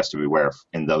how interested we were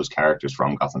in those characters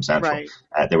from Gotham Central. Right.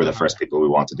 They were the first people we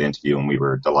wanted to interview, and we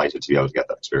were delighted to be able to get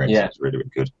that experience. It was really,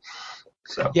 really good.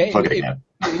 So plug it again.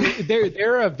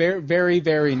 They're a very, very,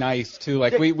 very nice too.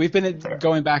 Like we've been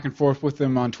going back and forth with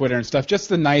them on Twitter and stuff. Just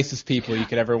the nicest people you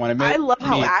could ever want to meet. I love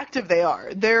how active they are.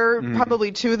 They're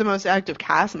probably 2 of the most active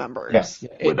cast members. Yes,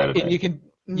 you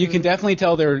can definitely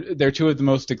tell they're 2 of the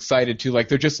most excited too. Like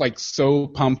they're just like so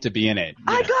pumped to be in it.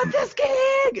 I got this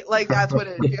gig. Like that's what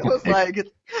it feels like.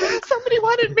 Somebody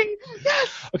wanted me.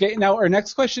 Yes. Okay, now our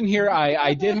next question here.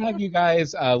 I did have you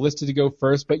guys listed to go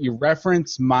first, but you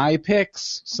referenced my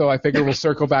picks, so I figure we'll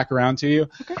circle back around to you.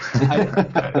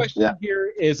 The question here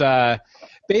is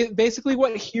basically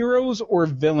what heroes or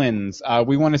villains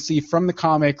we want to see from the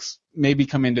comics maybe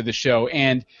come into the show.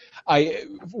 And I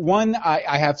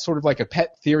have sort of like a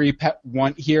pet theory, pet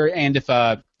one here, and if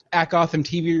at Gotham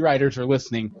TV writers are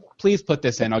listening, please put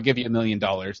this in. I'll give you $1 million.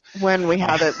 When we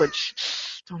have it,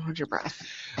 which don't hold your breath.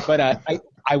 But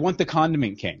I want the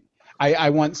Condiment King.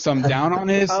 I want some down on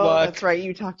his luck. That's right.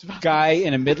 You talked about guy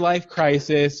in a midlife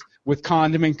crisis with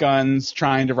condiment guns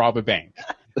trying to rob a bank.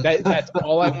 That's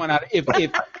all I want out. If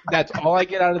that's all I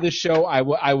get out of this show, I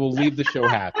will leave the show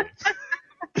happy.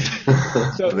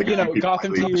 So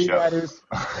Gotham TV writers.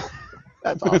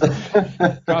 That's awesome.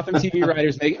 Gotham TV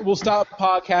writers, we'll stop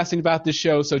podcasting about this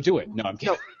show. So do it. No, I'm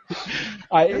kidding.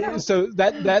 So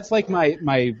that's like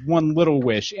my one little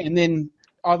wish, and then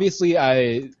obviously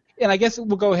and I guess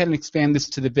we'll go ahead and expand this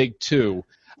to the big two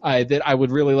that I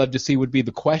would really love to see would be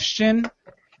the Question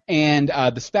and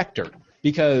the Spectre.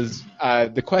 Because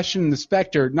the Question and the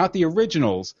Spectre, not the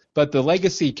originals, but the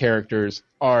legacy characters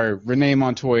are Renee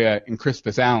Montoya and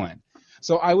Crispus Allen.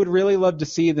 So I would really love to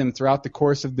see them throughout the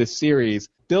course of this series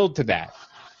build to that.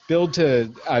 Build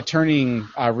to turning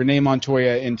Renee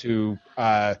Montoya into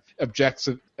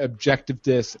objectivist.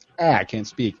 I can't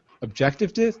speak.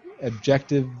 Objectivist?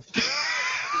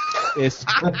 Is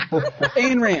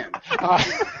Ayn Rand.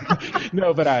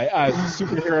 No, but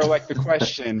superhero like the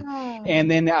Question,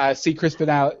 and then see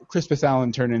Crispus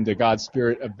Allen turn into God's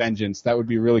Spirit of Vengeance. That would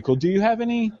be really cool. Do you have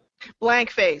any? Blank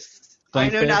face. I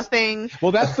know nothing.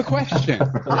 Well, that's the Question.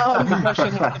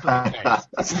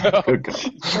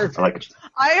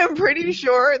 I am pretty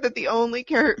sure that the only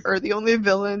character or the only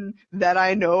villain that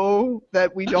I know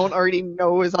that we don't already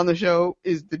know is on the show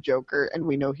is the Joker, and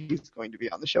we know he's going to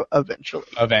be on the show eventually.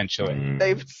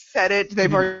 They've said it.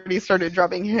 They've already started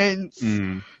dropping hints.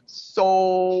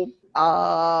 So,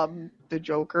 the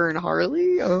Joker and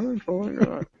Harley? Oh my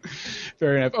God.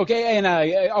 Fair enough. Okay, and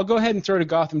I'll go ahead and throw to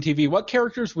Gotham TV. What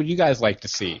characters would you guys like to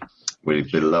see? We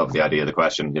love the idea of the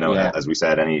Question. As we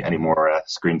said, any more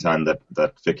screen time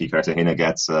that Vicky Cartagena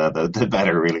gets, the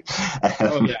better, really.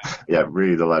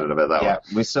 Really delighted about that one.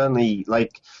 We certainly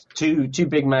like two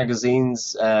big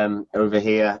magazines over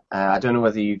here. I don't know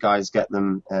whether you guys get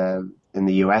them in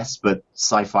the US, but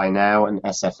Sci-Fi Now and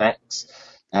SFX.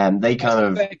 They kind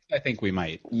of. I think we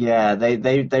might. Yeah,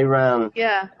 they ran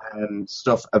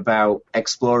stuff about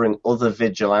exploring other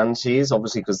vigilantes,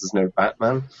 obviously because there's no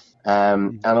Batman,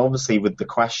 and obviously with the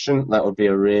Question, that would be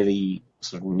a really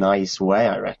sort of nice way,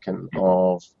 I reckon,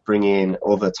 of bringing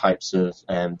other types of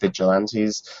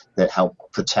vigilantes that help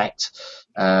protect.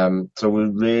 So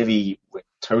we're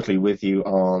totally with you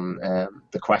on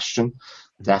the Question,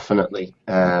 definitely,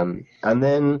 and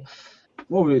then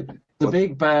the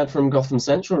big bad from Gotham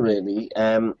Central, really.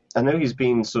 I know he's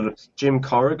been sort of Jim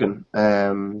Corrigan.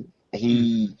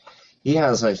 He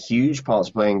has a huge part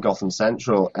to play in Gotham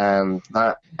Central, and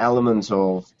that element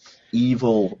of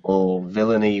evil or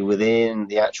villainy within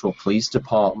the actual police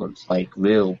department, like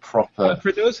real proper.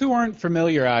 For those who aren't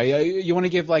familiar, you want to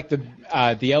give like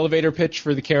the elevator pitch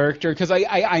for the character, because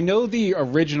I know the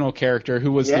original character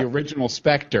who was the original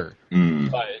Spectre,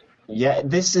 but. Yeah,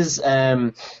 this is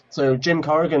so Jim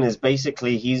Corrigan is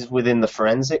basically he's within the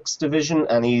forensics division,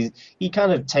 and he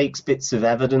kind of takes bits of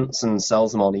evidence and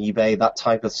sells them on eBay, that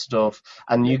type of stuff,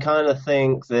 and you kind of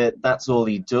think that that's all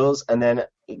he does, and then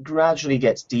it gradually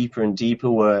gets deeper and deeper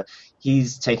where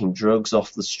he's taking drugs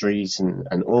off the street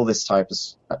and all this type of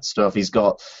stuff. He's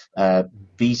got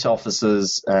beat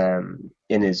officers in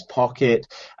his pocket,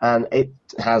 and it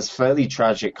has fairly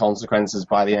tragic consequences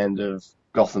by the end of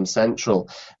Gotham Central,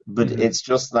 but it's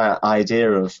just that idea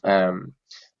of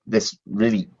this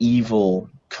really evil,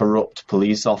 corrupt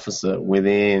police officer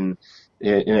within,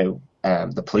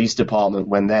 the police department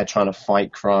when they're trying to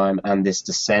fight crime, and this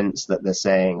dissent that they're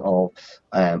saying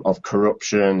of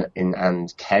corruption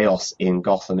and chaos in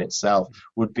Gotham itself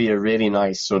would be a really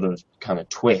nice sort of kind of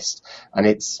twist, and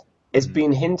it's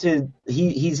been hinted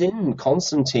he's in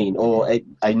Constantine or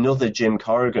another Jim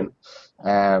Corrigan,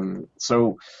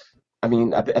 so. I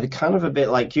mean, kind of a bit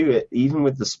like you, even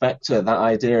with the Spectre, that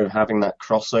idea of having that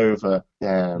crossover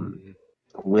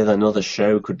with another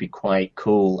show could be quite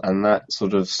cool, and that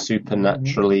sort of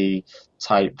supernaturally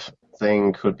type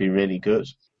thing could be really good.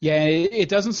 Yeah, it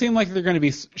doesn't seem like they're going to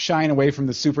be shying away from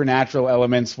the supernatural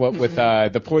elements with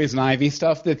the Poison Ivy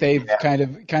stuff that they've kind of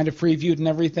previewed and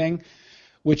everything,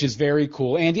 which is very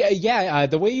cool. And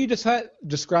the way you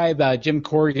describe Jim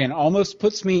Corrigan almost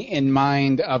puts me in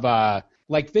mind of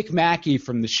like Vic Mackey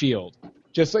from The Shield,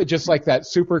 just like that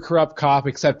super corrupt cop,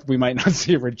 except we might not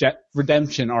see a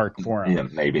redemption arc for him. Yeah,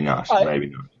 maybe not.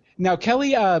 Now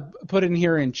Kelly put in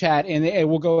here in chat, and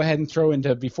we'll go ahead and throw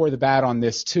into Before the Bat on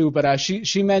this too. But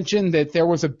she mentioned that there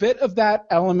was a bit of that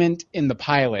element in the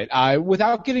pilot.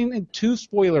 Without getting too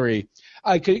spoilery,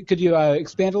 could you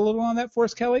expand a little on that for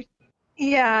us, Kelly?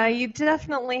 Yeah, you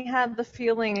definitely had the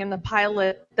feeling in the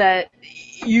pilot that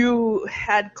you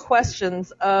had questions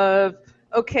of,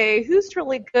 okay, who's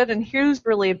really good and who's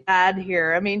really bad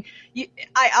here? I mean,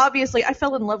 I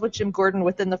fell in love with Jim Gordon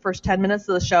within the first 10 minutes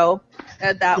of the show.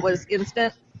 That was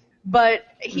instant. But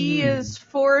he is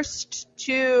forced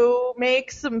to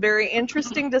make some very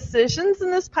interesting decisions in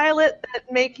this pilot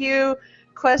that make you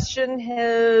question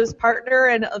his partner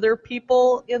and other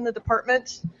people in the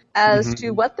department as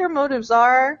to what their motives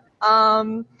are,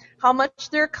 how much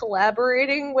they're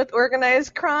collaborating with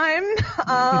organized crime.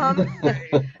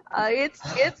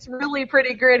 It's really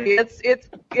pretty gritty.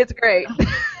 It's great.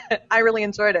 I really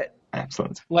enjoyed it.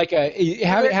 Excellent. Like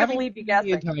having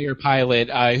the entire pilot,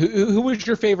 who was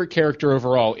your favorite character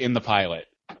overall in the pilot?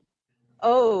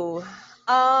 Oh,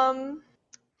 I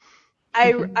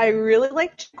really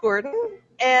liked Gordon,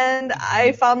 and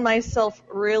I found myself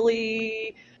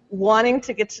really wanting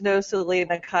to get to know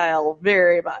Selena Kyle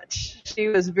very much. She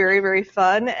was very, very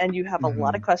fun, and you have a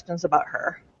lot of questions about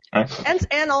her.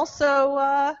 And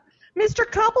also Mr.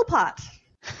 Cobblepot.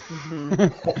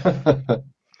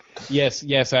 Yes.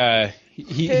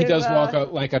 He does walk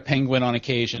out like a penguin on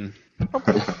occasion.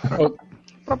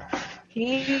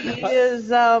 He is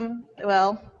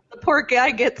well. The poor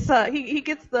guy gets he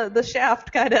gets the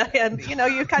shaft kind of, and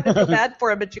you kind of feel bad for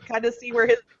him, but you kind of see where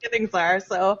his beginnings are.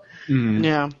 So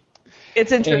yeah,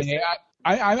 it's interesting.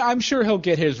 I'm sure he'll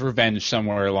get his revenge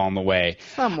somewhere along the way.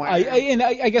 Somewhere.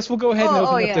 I guess we'll go ahead and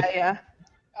open up yeah.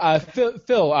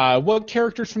 Phil, what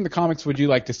characters from the comics would you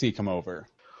like to see come over?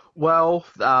 Well,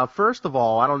 first of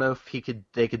all, I don't know if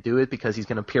they could do it because he's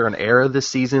going to appear in Arrow this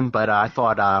season, but I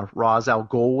thought Ra's al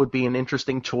Ghul would be an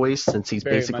interesting choice since he's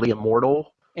basically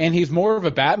immortal. And he's more of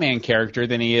a Batman character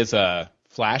than he is a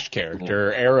Flash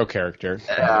character, Arrow character.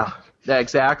 Yeah,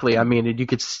 exactly. I mean, you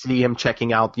could see him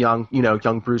checking out young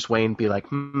Bruce Wayne, be like,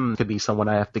 could be someone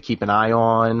I have to keep an eye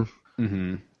on.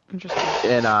 Mm-hmm. Interesting.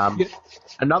 And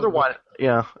another one,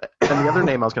 and the other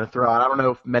name I was going to throw out, I don't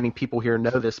know if many people here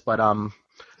know this, but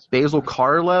Basil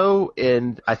Karlo,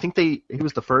 and I think he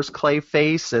was the first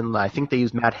Clayface, and I think they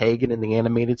used Matt Hagen in the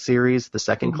animated series, the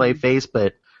second Clayface,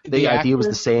 but the idea was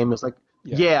the same. It was like,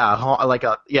 that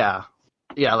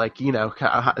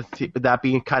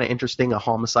being kind of interesting, a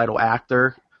homicidal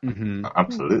actor. Mm-hmm.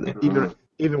 Absolutely.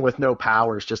 Even with no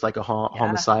powers, just like a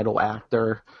homicidal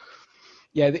actor.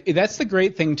 Yeah, that's the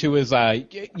great thing too is,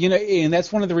 and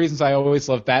that's one of the reasons I always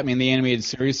love Batman the Animated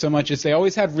Series so much is they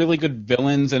always had really good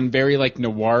villains and very like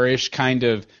noirish kind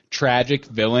of tragic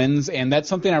villains, and that's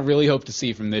something I really hope to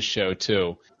see from this show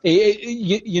too.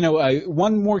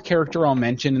 One more character I'll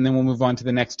mention, and then we'll move on to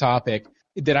the next topic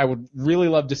that I would really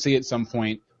love to see at some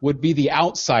point would be the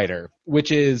Outsider,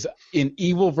 which is an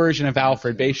evil version of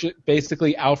Alfred.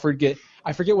 Basically, Alfred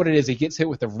I forget what it is. He gets hit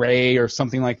with a ray or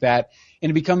something like that,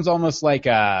 and it becomes almost like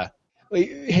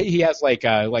he has like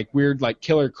weird like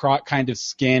Killer Croc kind of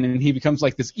skin, and he becomes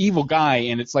like this evil guy,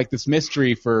 and it's like this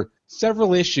mystery for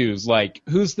several issues. Like,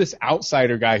 who's this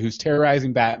outsider guy who's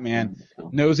terrorizing Batman,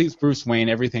 knows he's Bruce Wayne,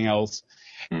 everything else.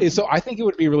 So I think it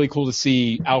would be really cool to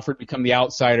see Alfred become the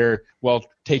outsider while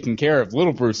taking care of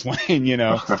little Bruce Wayne,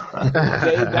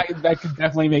 that could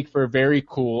definitely make for a very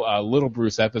cool little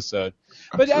Bruce episode.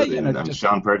 But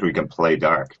Sean Pertwee can play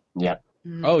dark. Yeah.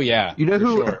 Oh yeah. You know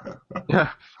who?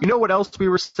 Sure. You know what else we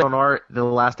were saying on the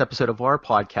last episode of our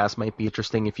podcast might be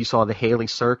interesting if you saw the Haley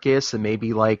Circus and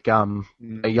maybe like a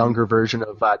younger version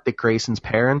of Dick Grayson's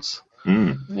parents.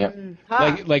 Yeah.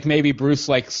 Like maybe Bruce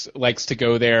likes to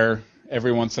go there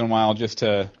every once in a while just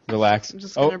to relax. I'm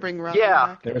just gonna bring Robin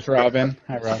back. There's Robin.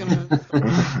 Hi, Robin.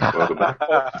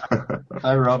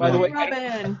 Hi, Robin. By the way,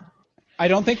 Robin. I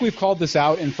don't think we've called this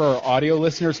out, and for our audio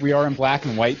listeners, we are in black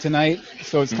and white tonight,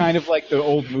 so it's kind of like the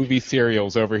old movie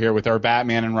serials over here with our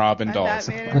Batman and Robin dolls.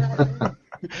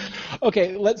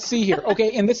 Okay, let's see here.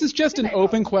 Okay, and this is just an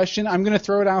open question. I'm going to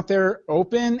throw it out there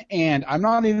open, and I'm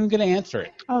not even going to answer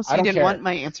it. Oh, so you didn't want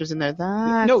my answers in there.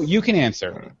 No, you can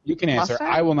answer. You can answer.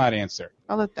 I will not answer.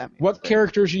 I'll let them answer. What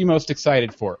characters are you most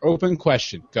excited for? Open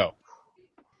question. Go.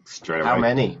 Straight away. How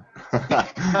many?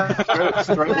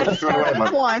 straight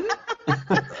away. One.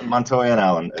 Montoya and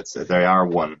Allen. They are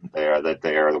one. They are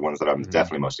the ones that I'm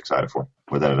definitely most excited for,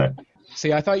 without a doubt.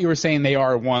 See, I thought you were saying they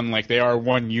are one, like they are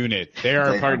one unit. They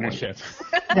are a partnership.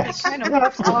 Yes. Kind of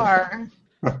are.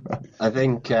 I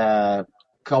think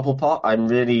Cobblepot. I'm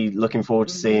really looking forward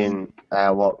to seeing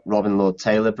what Robin Lord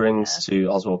Taylor brings to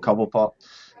Oswald Cobblepot,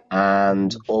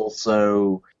 and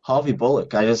also Harvey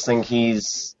Bullock. I just think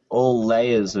he's all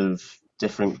layers of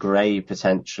different grey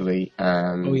potentially.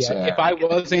 And if I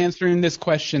was answering this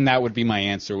question, that would be my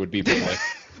answer. Would be Bullock,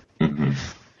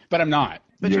 but I'm not.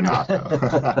 But You're not.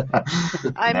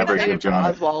 I'm Never give excited for John.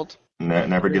 Oswald.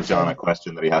 Never give John a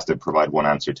question that he has to provide one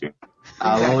answer to.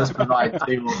 I'll always provide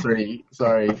 2 or 3.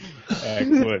 Sorry.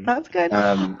 Excellent. That's good.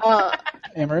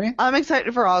 Emery? I'm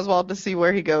excited for Oswald to see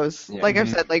where he goes. Yeah. Like I've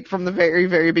said, like from the very,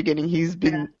 very beginning, he's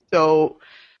been so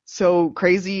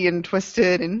crazy and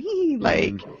twisted, and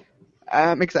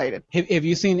I'm excited. Have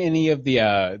you seen any of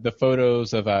the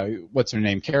photos of what's her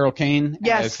name, Carol Kane,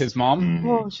 Yes. as his mom?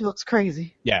 Oh, she looks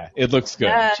crazy. Yeah, it looks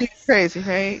good. She's crazy,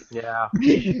 right? Yeah.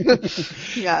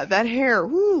 Yeah, that hair.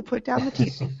 Woo, put down the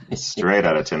teeth. Straight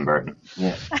out of Tim Burton.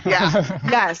 Yeah. Yeah.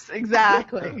 Yes,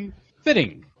 exactly.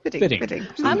 Fitting.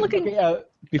 I'm looking.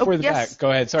 Before the yes. back.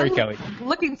 Go ahead. Sorry, Kelly.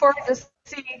 Looking forward to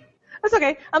see. That's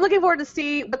okay. I'm looking forward to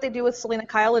see what they do with Selena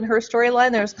Kyle and her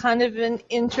storyline. There's kind of an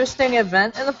interesting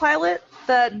event in the pilot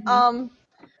that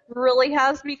really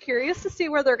has me curious to see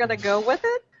where they're going to go with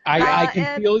it. I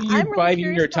can feel you I'm really biting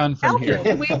curious your about tongue from here.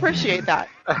 Alfred. We appreciate that.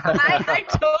 I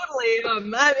totally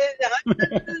am.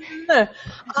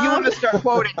 You want to start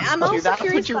quoting? I'm don't you? also That's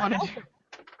curious what you about want to do. Alfred.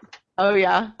 Oh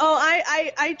yeah. Oh,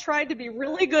 I tried to be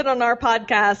really good on our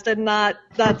podcast and not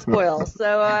spoil.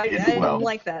 So I don't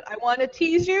like that. I want to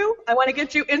tease you. I want to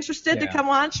get you interested to come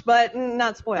watch, but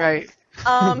not spoil. Right.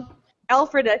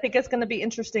 Alfred, I think it's going to be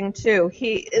interesting too.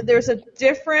 There's a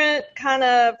different kind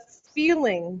of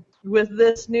feeling with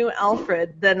this new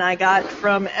Alfred than I got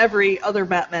from every other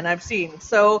Batman I've seen.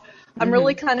 So I'm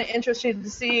really kind of interested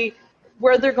to see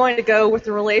where they're going to go with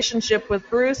the relationship with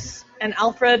Bruce and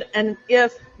Alfred, and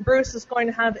if Bruce is going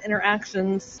to have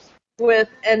interactions with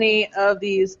any of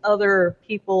these other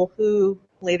people who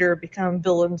later become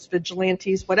villains,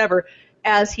 vigilantes, whatever,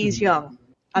 as he's young.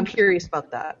 I'm curious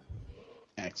about that.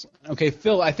 Excellent. Okay,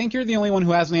 Phil, I think you're the only one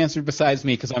who hasn't answered besides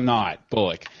me because I'm not.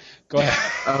 Bullock. Go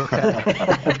ahead.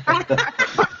 Okay.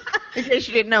 In case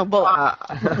you didn't know, Bullock.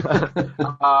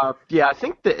 Yeah, I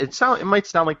think that it might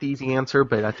sound like the easy answer,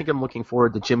 but I think I'm looking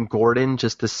forward to Jim Gordon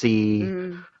just to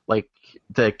see like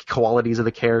the qualities of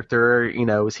the character. You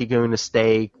know, is he going to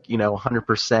stay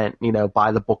 100%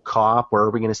 by the book cop, or are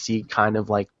we going to see kind of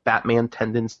like Batman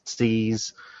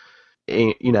tendencies?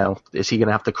 Is he going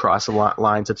to have to cross the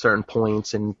lines at certain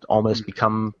points and almost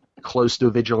become close to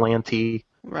a vigilante?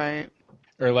 Right.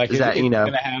 Or like, is that going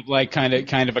to have like kind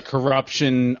of a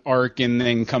corruption arc and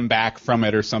then come back from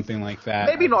it or something like that?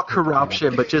 Maybe not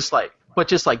corruption, but just like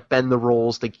bend the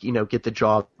rules to get the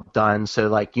job done. So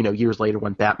like years later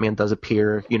when Batman does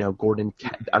appear, Gordon,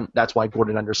 that's why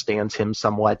Gordon understands him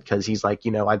somewhat, because he's like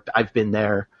I've been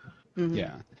there. Mm-hmm.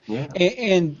 Yeah. Yeah.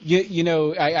 And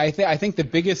I think the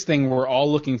biggest thing we're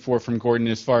all looking for from Gordon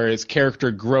as far as character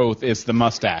growth is the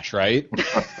mustache, right?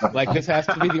 Like this has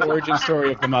to be the origin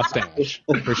story of the mustache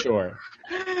for sure.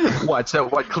 What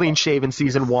clean shaven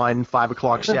season 1, 5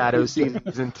 o'clock shadows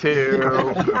season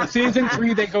 2. Season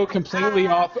 3 they go completely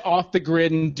off the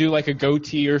grid and do like a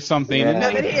goatee or something. Yeah. And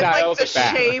then he dials has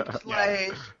like it back. the shaped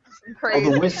like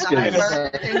crazy the whiskers.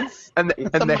 And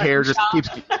the hair just keeps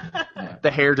getting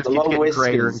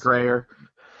grayer and grayer.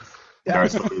 Yeah. Or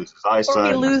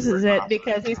he loses it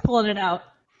because he's pulling it out.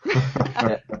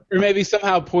 Or maybe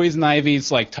somehow Poison Ivy's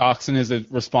like toxin is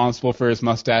responsible for his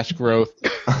mustache growth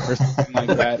or something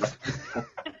like that.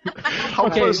 How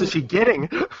close is she getting?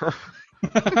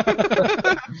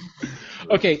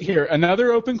 Okay, here,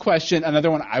 another open question, another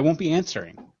one I won't be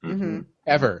answering.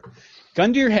 Ever.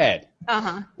 Gun to your head.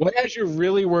 Uh-huh. What has you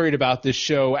really worried about this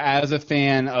show as a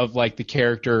fan of like the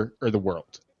character or the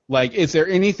world? Like, is there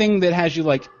anything that has you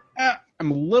like,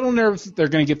 I'm a little nervous that they're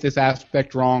going to get this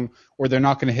aspect wrong or they're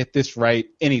not going to hit this right?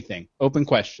 Anything. Open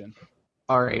question.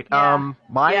 All right.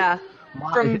 Yeah.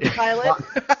 From the pilot.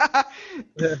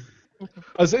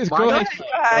 Go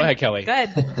ahead, Kelly.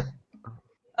 Good.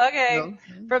 Okay.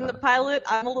 From the pilot,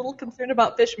 I'm a little concerned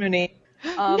about Fish Mooney.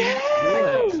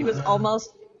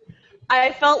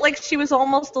 I felt like she was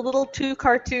almost a little too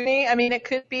cartoony. I mean, it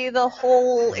could be the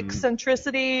whole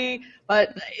eccentricity,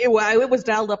 but it was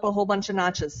dialed up a whole bunch of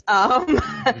notches.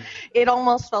 It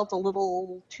almost felt a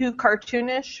little too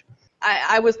cartoonish.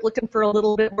 I was looking for a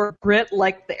little bit more grit,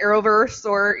 like the Arrowverse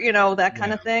or, that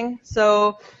kind of thing.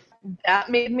 So that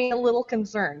made me a little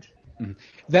concerned.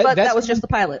 But that was just the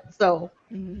pilot, so...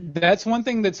 That's one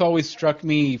thing that's always struck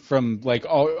me from like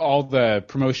all the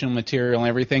promotional material and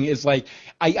everything is like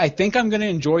I think I'm going to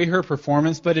enjoy her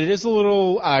performance, but it is a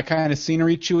little kind of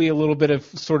scenery chewy, a little bit of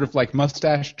sort of like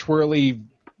mustache twirly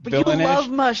villainish. But you love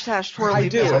mustache twirly.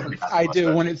 I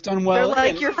do when it's done well. They're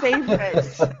like your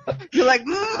favorites. You're like,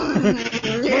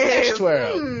 mustache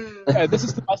twirl. This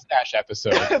is the mustache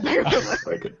episode. That's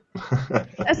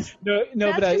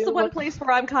but just the one place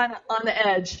where I'm kind of on the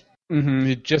edge.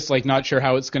 Mm-hmm. Just like not sure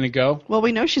how it's going to go. Well,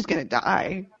 we know she's going to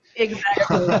die.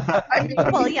 Exactly. I mean,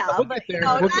 well, yeah, We'll but, get you there.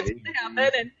 know, We'll that's get- going to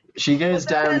happen. And She goes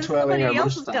down then twirling somebody her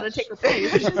else has got to mustache. take her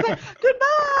place. She's like,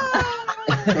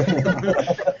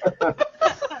 goodbye.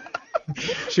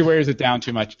 She wears it down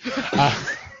too much.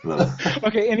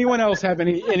 Okay, anyone else have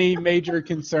any major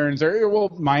concerns or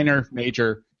minor,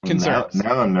 major concerns?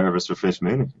 Now I'm nervous for Fish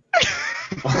Mooney.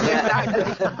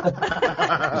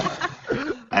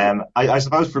 I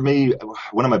suppose for me,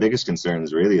 one of my biggest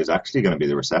concerns really is actually going to be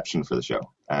the reception for the show.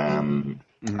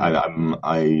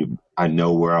 I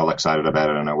know we're all excited about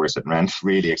it. I know we're sitting around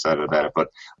really excited about it, but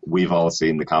we've all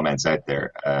seen the comments out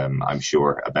there, I'm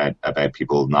sure, about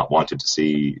people not wanting to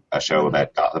see a show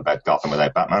about Gotham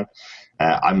without Batman.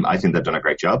 I think they've done a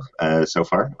great job so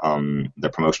far on the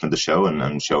promotion of the show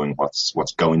and showing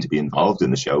what's going to be involved in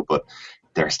the show, but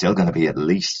there's still going to be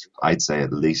I'd say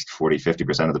at least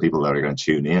 40-50% of the people that are going to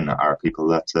tune in are people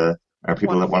that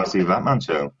want to see a Batman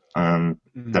show. They're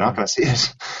not going to see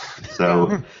it.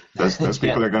 So those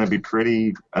people are going to be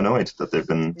pretty annoyed that they've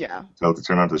been told to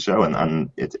turn on to the show,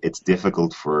 and it's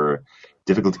difficult to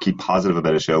keep positive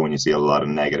about a show when you see a lot of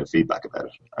negative feedback about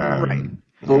it. Right.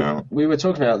 Well, we were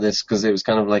talking about this because it was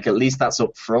kind of like, at least that's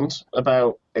up front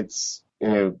about it's,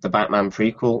 the Batman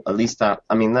prequel. At least that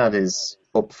is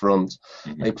up front.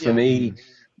 Like for me,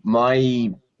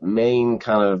 my main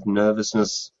kind of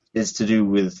nervousness is to do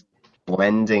with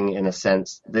blending, in a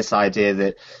sense, this idea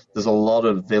that there's a lot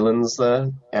of villains there,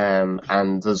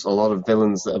 and there's a lot of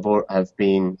villains that have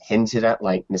been hinted at,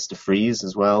 like Mr. Freeze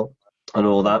as well, and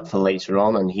all that for later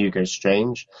on, and Hugo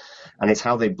Strange. And it's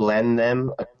how they blend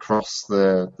them across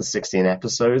the 16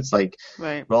 episodes, like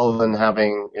rather than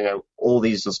having, all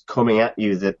these just coming at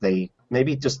you, that they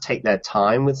maybe just take their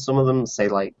time with some of them, say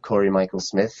like Corey Michael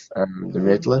Smith and the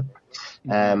Riddler.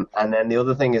 And then the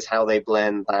other thing is how they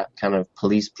blend that kind of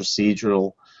police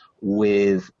procedural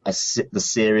with the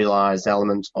serialized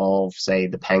element of, say,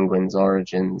 the Penguin's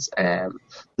origins and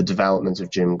the development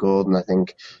of Jim Gordon, I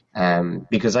think.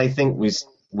 Because I think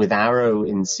with Arrow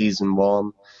in season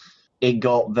 1, it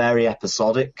got very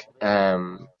episodic,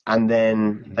 and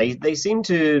then they seemed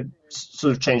to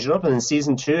sort of change it up, and in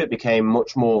season 2 it became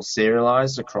much more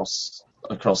serialized across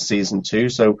season 2.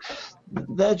 So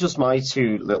they're just my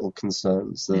two little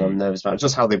concerns that I'm nervous about,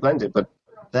 just how they blend it. But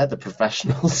they're the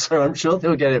professionals, so I'm sure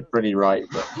they'll get it pretty right.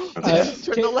 But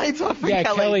turn the lights off for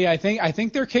Kelly. I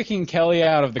think they're kicking Kelly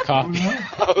out of the coffee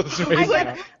house right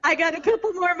now. I got a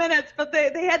couple more minutes, but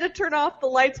they had to turn off the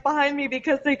lights behind me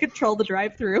because they control the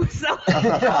drive-through. So.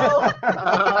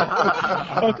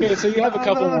 Okay, so you have a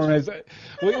couple more minutes.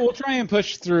 We'll try and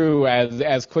push through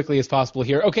as quickly as possible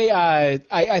here. Okay,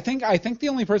 I think the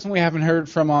only person we haven't heard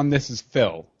from on this is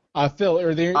Phil. Phil,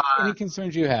 are there any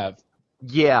concerns you have?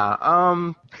 Yeah,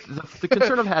 the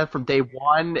concern I've had from day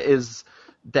one is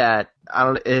that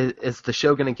is the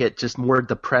show going to get just more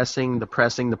depressing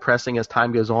as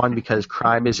time goes on, because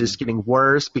crime is just getting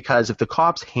worse? Because if the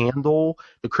cops handle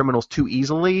the criminals too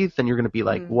easily, then you're going to be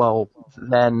like, well,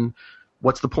 then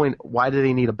what's the point? Why do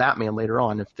they need a Batman later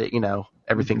on if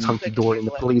everything's hunky dory and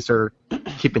the police are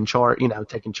keeping charge,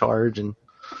 taking charge and.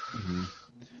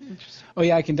 Oh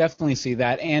yeah, I can definitely see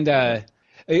that, and.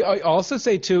 I also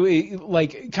say too,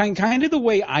 like kind of the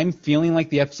way I'm feeling like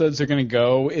the episodes are going to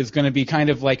go is going to be kind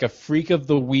of like a freak of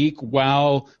the week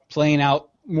while playing out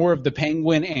more of the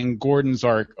Penguin and Gordon's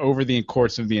arc over the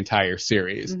course of the entire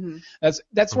series.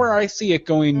 That's where I see it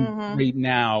going right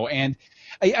now, and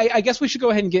I guess we should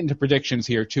go ahead and get into predictions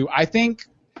here too. I think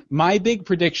my big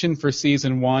prediction for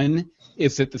season 1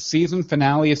 is that the season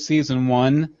finale of season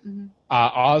 1.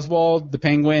 Oswald, the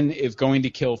Penguin, is going to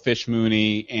kill Fish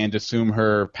Mooney and assume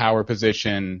her power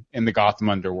position in the Gotham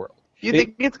underworld. You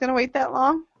think it's going to wait that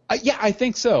long? Yeah, I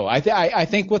think so. I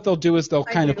think what they'll do is they'll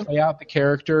kind of play out the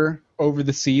character over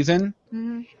the season,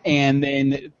 and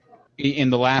then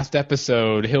in the last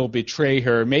episode, he'll betray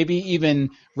her, maybe even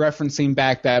referencing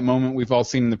back that moment we've all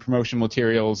seen in the promotional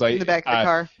materials. In the back of the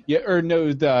car. Yeah, or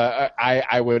no,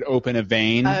 I would open a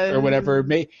vein or whatever.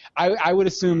 I would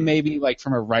assume maybe like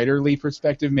from a writerly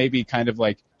perspective, maybe kind of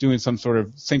like doing some sort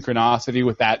of synchronicity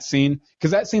with that scene,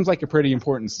 because that seems like a pretty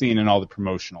important scene in all the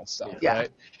promotional stuff. Yeah. Right?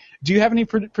 Do you have any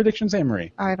predictions,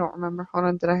 Anne-Marie? I don't remember. Hold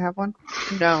on, did I have one?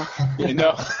 No.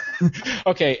 No.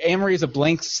 Okay, Anne-Marie is a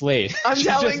blank slate. I'm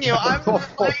telling you, I'm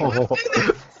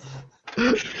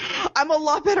a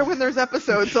lot better when there's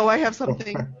episodes, so I have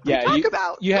something to talk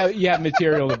about. You have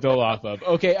material to build off of.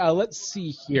 Okay, let's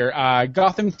see here.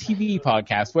 Gotham TV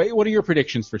podcast. What are your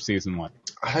predictions for season 1?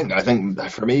 I think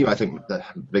for me, I think the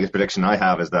biggest prediction I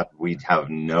have is that we have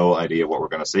no idea what we're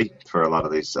going to see for a lot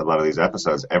of these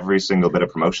episodes. Every single bit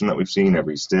of promotion that we've seen,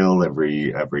 every still,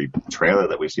 every trailer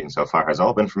that we've seen so far has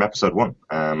all been from episode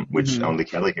 1, which only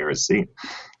Kelly here has seen.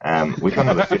 We've got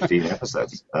another 15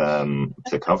 episodes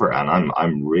to cover, and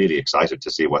I'm really excited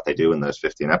to see what they do in those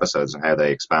 15 episodes and how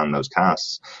they expand those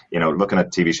casts. You know, looking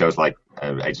at TV shows like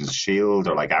Agents of S.H.I.E.L.D.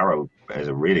 or like Arrow is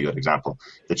a really good example.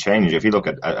 The change, if you look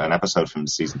at an episode from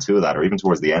season 2 of that, or even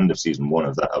towards the end of season 1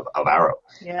 of Arrow,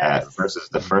 versus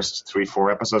the first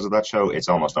 3-4 episodes of that show, it's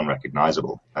almost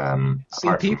unrecognizable. See,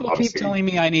 people keep telling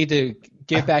me I need to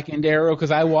get back into Arrow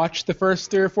because I watched the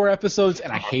first 3 or 4 episodes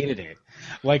and I hated it.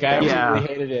 Like, I absolutely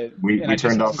hated it. We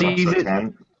turned off at episode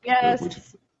 10.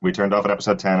 Yes. We turned off at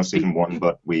episode 10 of season 1,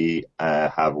 but we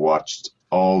have watched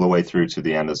all the way through to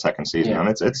the end of the second season, and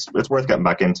it's worth getting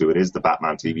back into. It is the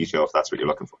Batman TV show if that's what you're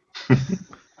looking for.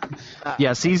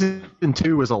 Yeah, season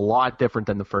 2 was a lot different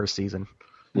than the first season.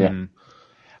 Yeah.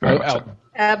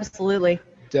 Absolutely.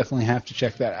 Definitely have to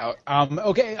check that out.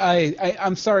 Okay,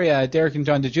 I'm sorry, Derek and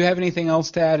John, did you have anything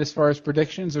else to add as far as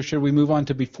predictions, or should we move on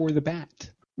to Before the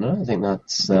Bat? No, I think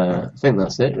that's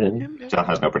it, really. John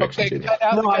has no predictions either. Cut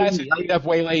out the guys who stayed up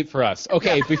way late for us.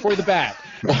 Okay, Before the Bat.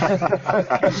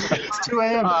 It's 2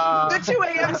 a.m. The 2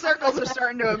 a.m. circles are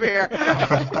starting to appear. I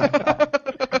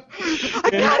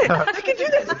got it. I can do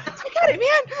this. I got it,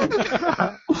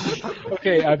 man.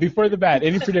 Okay, Before the Bat,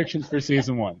 any predictions for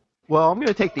season 1? Well, I'm going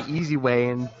to take the easy way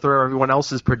and throw everyone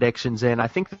else's predictions in. I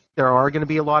think there are going to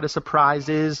be a lot of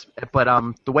surprises, but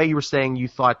the way you were saying you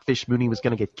thought Fish Mooney was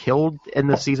going to get killed in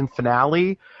the season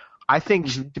finale, I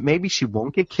think maybe she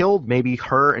won't get killed. Maybe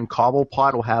her and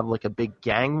Cobblepot will have like a big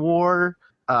gang war.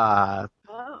 That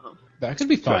could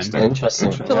be fun.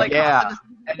 Interesting. So, like, Yeah.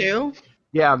 too?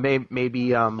 Yeah, maybe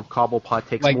Cobblepot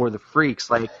takes more of the freaks.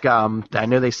 Like, I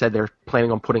know they said they're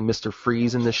planning on putting Mr.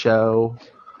 Freeze in the show.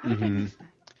 Mm-hmm.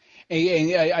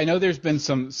 I know there's been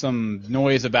some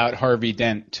noise about Harvey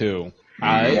Dent, too.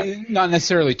 Not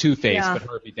necessarily Two-Face, but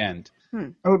Harvey Dent.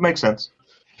 That would make sense.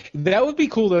 That would be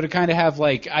cool, though, to kind of have,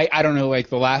 like, I don't know, like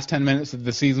the last 10 minutes of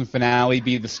the season finale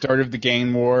be the start of the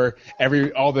gang war.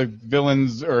 All the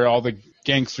villains or all the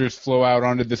gangsters flow out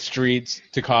onto the streets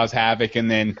to cause havoc,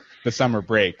 and then the summer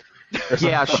break.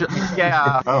 Yeah,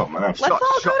 yeah. Oh, man. Let's all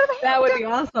go to the That would be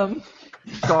awesome.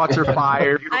 Shots are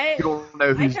fired. You don't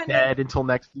know who's dead until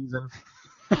next season.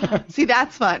 See,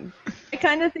 that's fun. I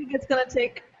kind of think it's going to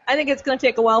take. I think it's going to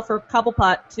take a while for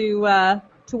Cobblepot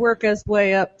to work his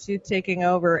way up to taking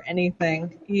over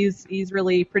anything. He's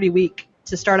really pretty weak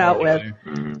to start out with.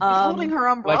 He's holding her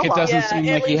umbrella. Like, it doesn't seem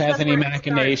like he has any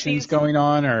machinations going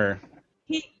on, or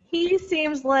he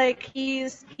seems like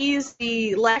he's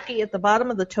the lackey at the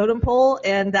bottom of the totem pole,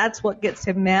 and that's what gets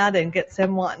him mad and gets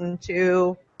him wanting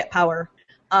to get power.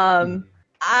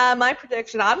 My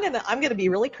prediction, I'm gonna be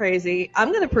really crazy.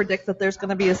 I'm gonna predict that there's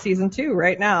gonna be a season 2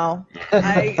 right now.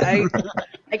 I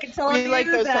can tell you like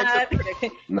those that. types of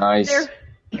predictions. Nice.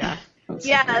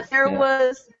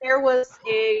 There was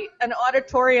an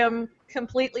auditorium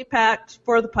completely packed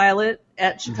for the pilot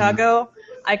at Chicago.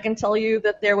 I can tell you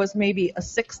that there was maybe a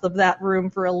sixth of that room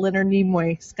for a Leonard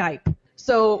Nimoy Skype.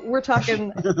 So we're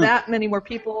talking that many more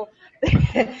people.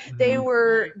 They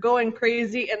were going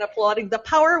crazy and applauding. The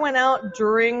power went out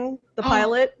during the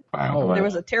pilot. Wow. There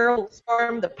was a terrible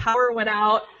storm. The power went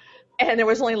out, and there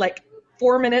was only like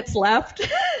 4 minutes left.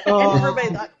 And everybody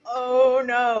thought, oh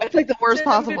no. It's like the worst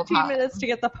possible 15 time. minutes to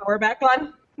get the power back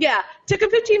on. Yeah, took him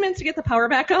 15 minutes to get the power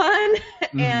back on,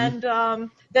 and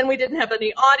then we didn't have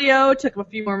any audio. Took him a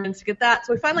few more minutes to get that,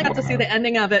 so we finally got to see the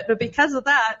ending of it. But because of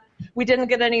that, we didn't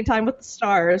get any time with the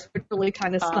stars, which really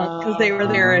kind of stunk because they were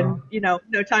there and no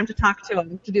time to talk to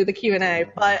them to do the Q&A.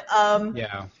 But I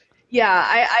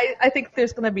think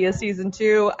there's going to be a season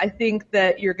 2. I think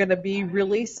that you're going to be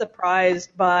really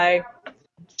surprised by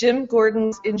Jim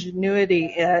Gordon's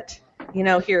ingenuity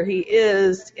here he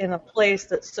is in a place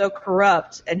that's so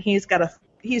corrupt, and he's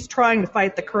trying to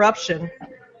fight the corruption,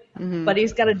 but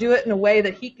he's got to do it in a way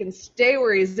that he can stay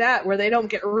where he's at, where they don't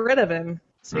get rid of him.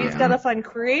 So he's got to find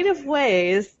creative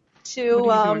ways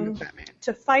to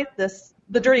fight the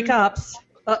dirty cops.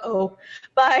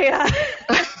 By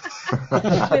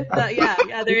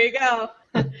there you go.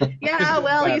 Yeah,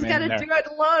 well, he's got to do it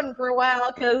alone for a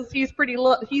while because he's pretty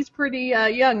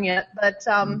young yet, but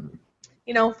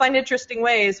find interesting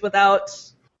ways without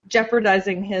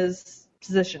jeopardizing his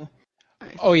position.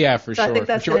 Oh yeah, for sure. I think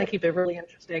that's going to keep it really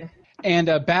interesting. And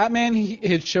Batman, he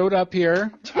had showed up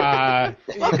here. I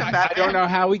don't know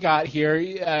how he got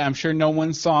here. I'm sure no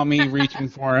one saw me reaching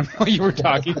for him while you were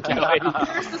talking, Kelly.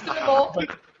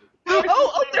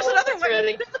 Oh, there's another one.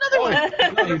 Ready. There's another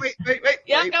one. Wait.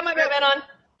 Yeah, got my Batman on.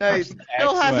 Nice.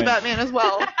 Bill has a Batman as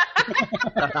well.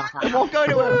 We won't go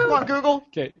to him. Come on, Google.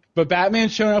 Okay, but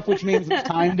Batman's shown up, which means it's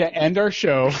time to end our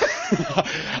show.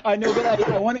 I know, but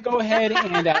I want to go ahead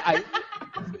and I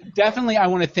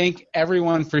want to thank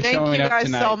everyone for showing up tonight. Thank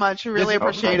you guys so much. Really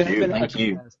appreciate it. Thank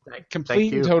you.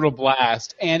 Complete and total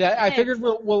blast. And I figured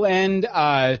we'll end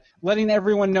letting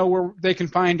everyone know where they can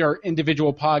find our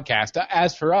individual podcast.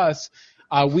 As for us,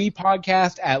 we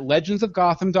podcast at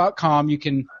legendsofgotham.com. You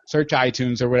can search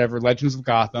iTunes or whatever, Legends of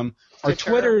Gotham. Our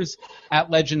Twitter's at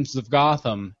Legends of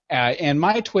Gotham. And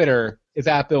my Twitter is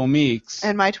at Bill Meeks.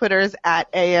 And my Twitter is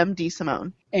at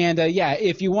AMDSimone. And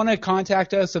if you want to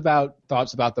contact us about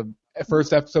thoughts about the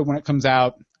first episode when it comes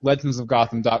out,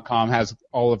 legendsofgotham.com has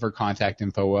all of our contact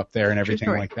info up there and everything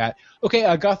like that.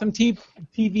 Okay, Gotham TV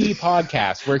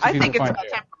podcast. Where can people find you? I think it's about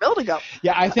time for Bill to go.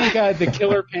 Yeah, I think the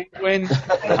Killer Penguin.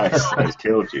 Nice,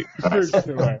 killed you.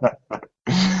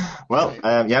 Well,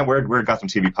 we're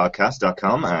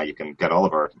GothamTVPodcast.com. You can get all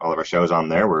of our shows on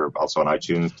there. We're also on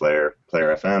iTunes, Player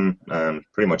FM,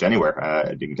 pretty much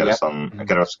anywhere. You can get us on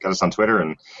Twitter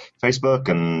and Facebook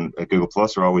and Google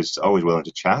Plus. We're always willing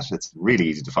to chat. It's really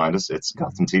easy to find us. It's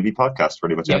Gotham TV Podcast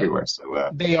pretty much everywhere. So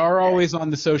they are always on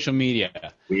the social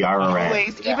media. We are around.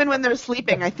 Always, even when they're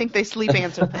sleeping. I think they sleep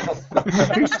answer things.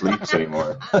 Who sleeps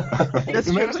anymore? That's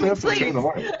true. Sleep. In the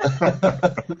morning.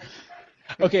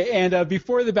 Okay, and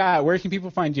before the bat, where can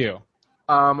people find you?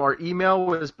 Our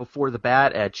email is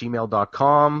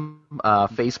beforethebat@gmail.com.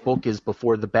 Facebook is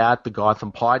Before the Bat, the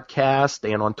Gotham Podcast,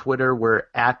 and on Twitter we're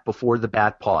at Before the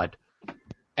Bat Pod.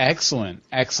 Excellent.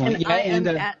 And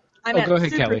I'm at go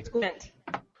ahead, Super Kelly. Squint.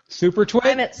 Super Twit?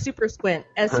 I'm at Super Squint.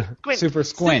 Super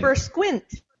Squint. Super Squint.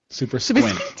 Super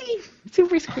Squint.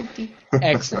 Super squinty.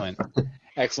 Excellent.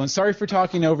 Sorry for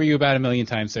talking over you about a million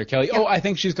times there, Kelly. Oh, I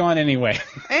think she's gone anyway.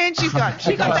 And she's gone.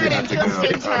 She got that in just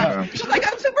in time. She's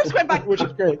like, I'm super squint back. Which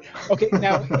is great. Okay,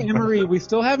 now, Anne-Marie, we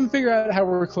still haven't figured out how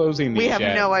we're closing these We have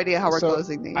yet. no idea how we're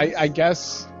closing these. I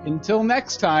guess until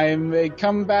next time,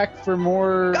 come back for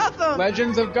more Gotham.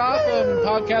 Legends of Gotham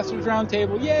Podcasters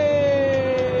Roundtable.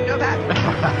 Yay! No, that.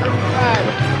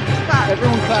 Clap.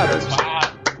 Everyone clap.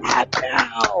 Clap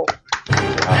now.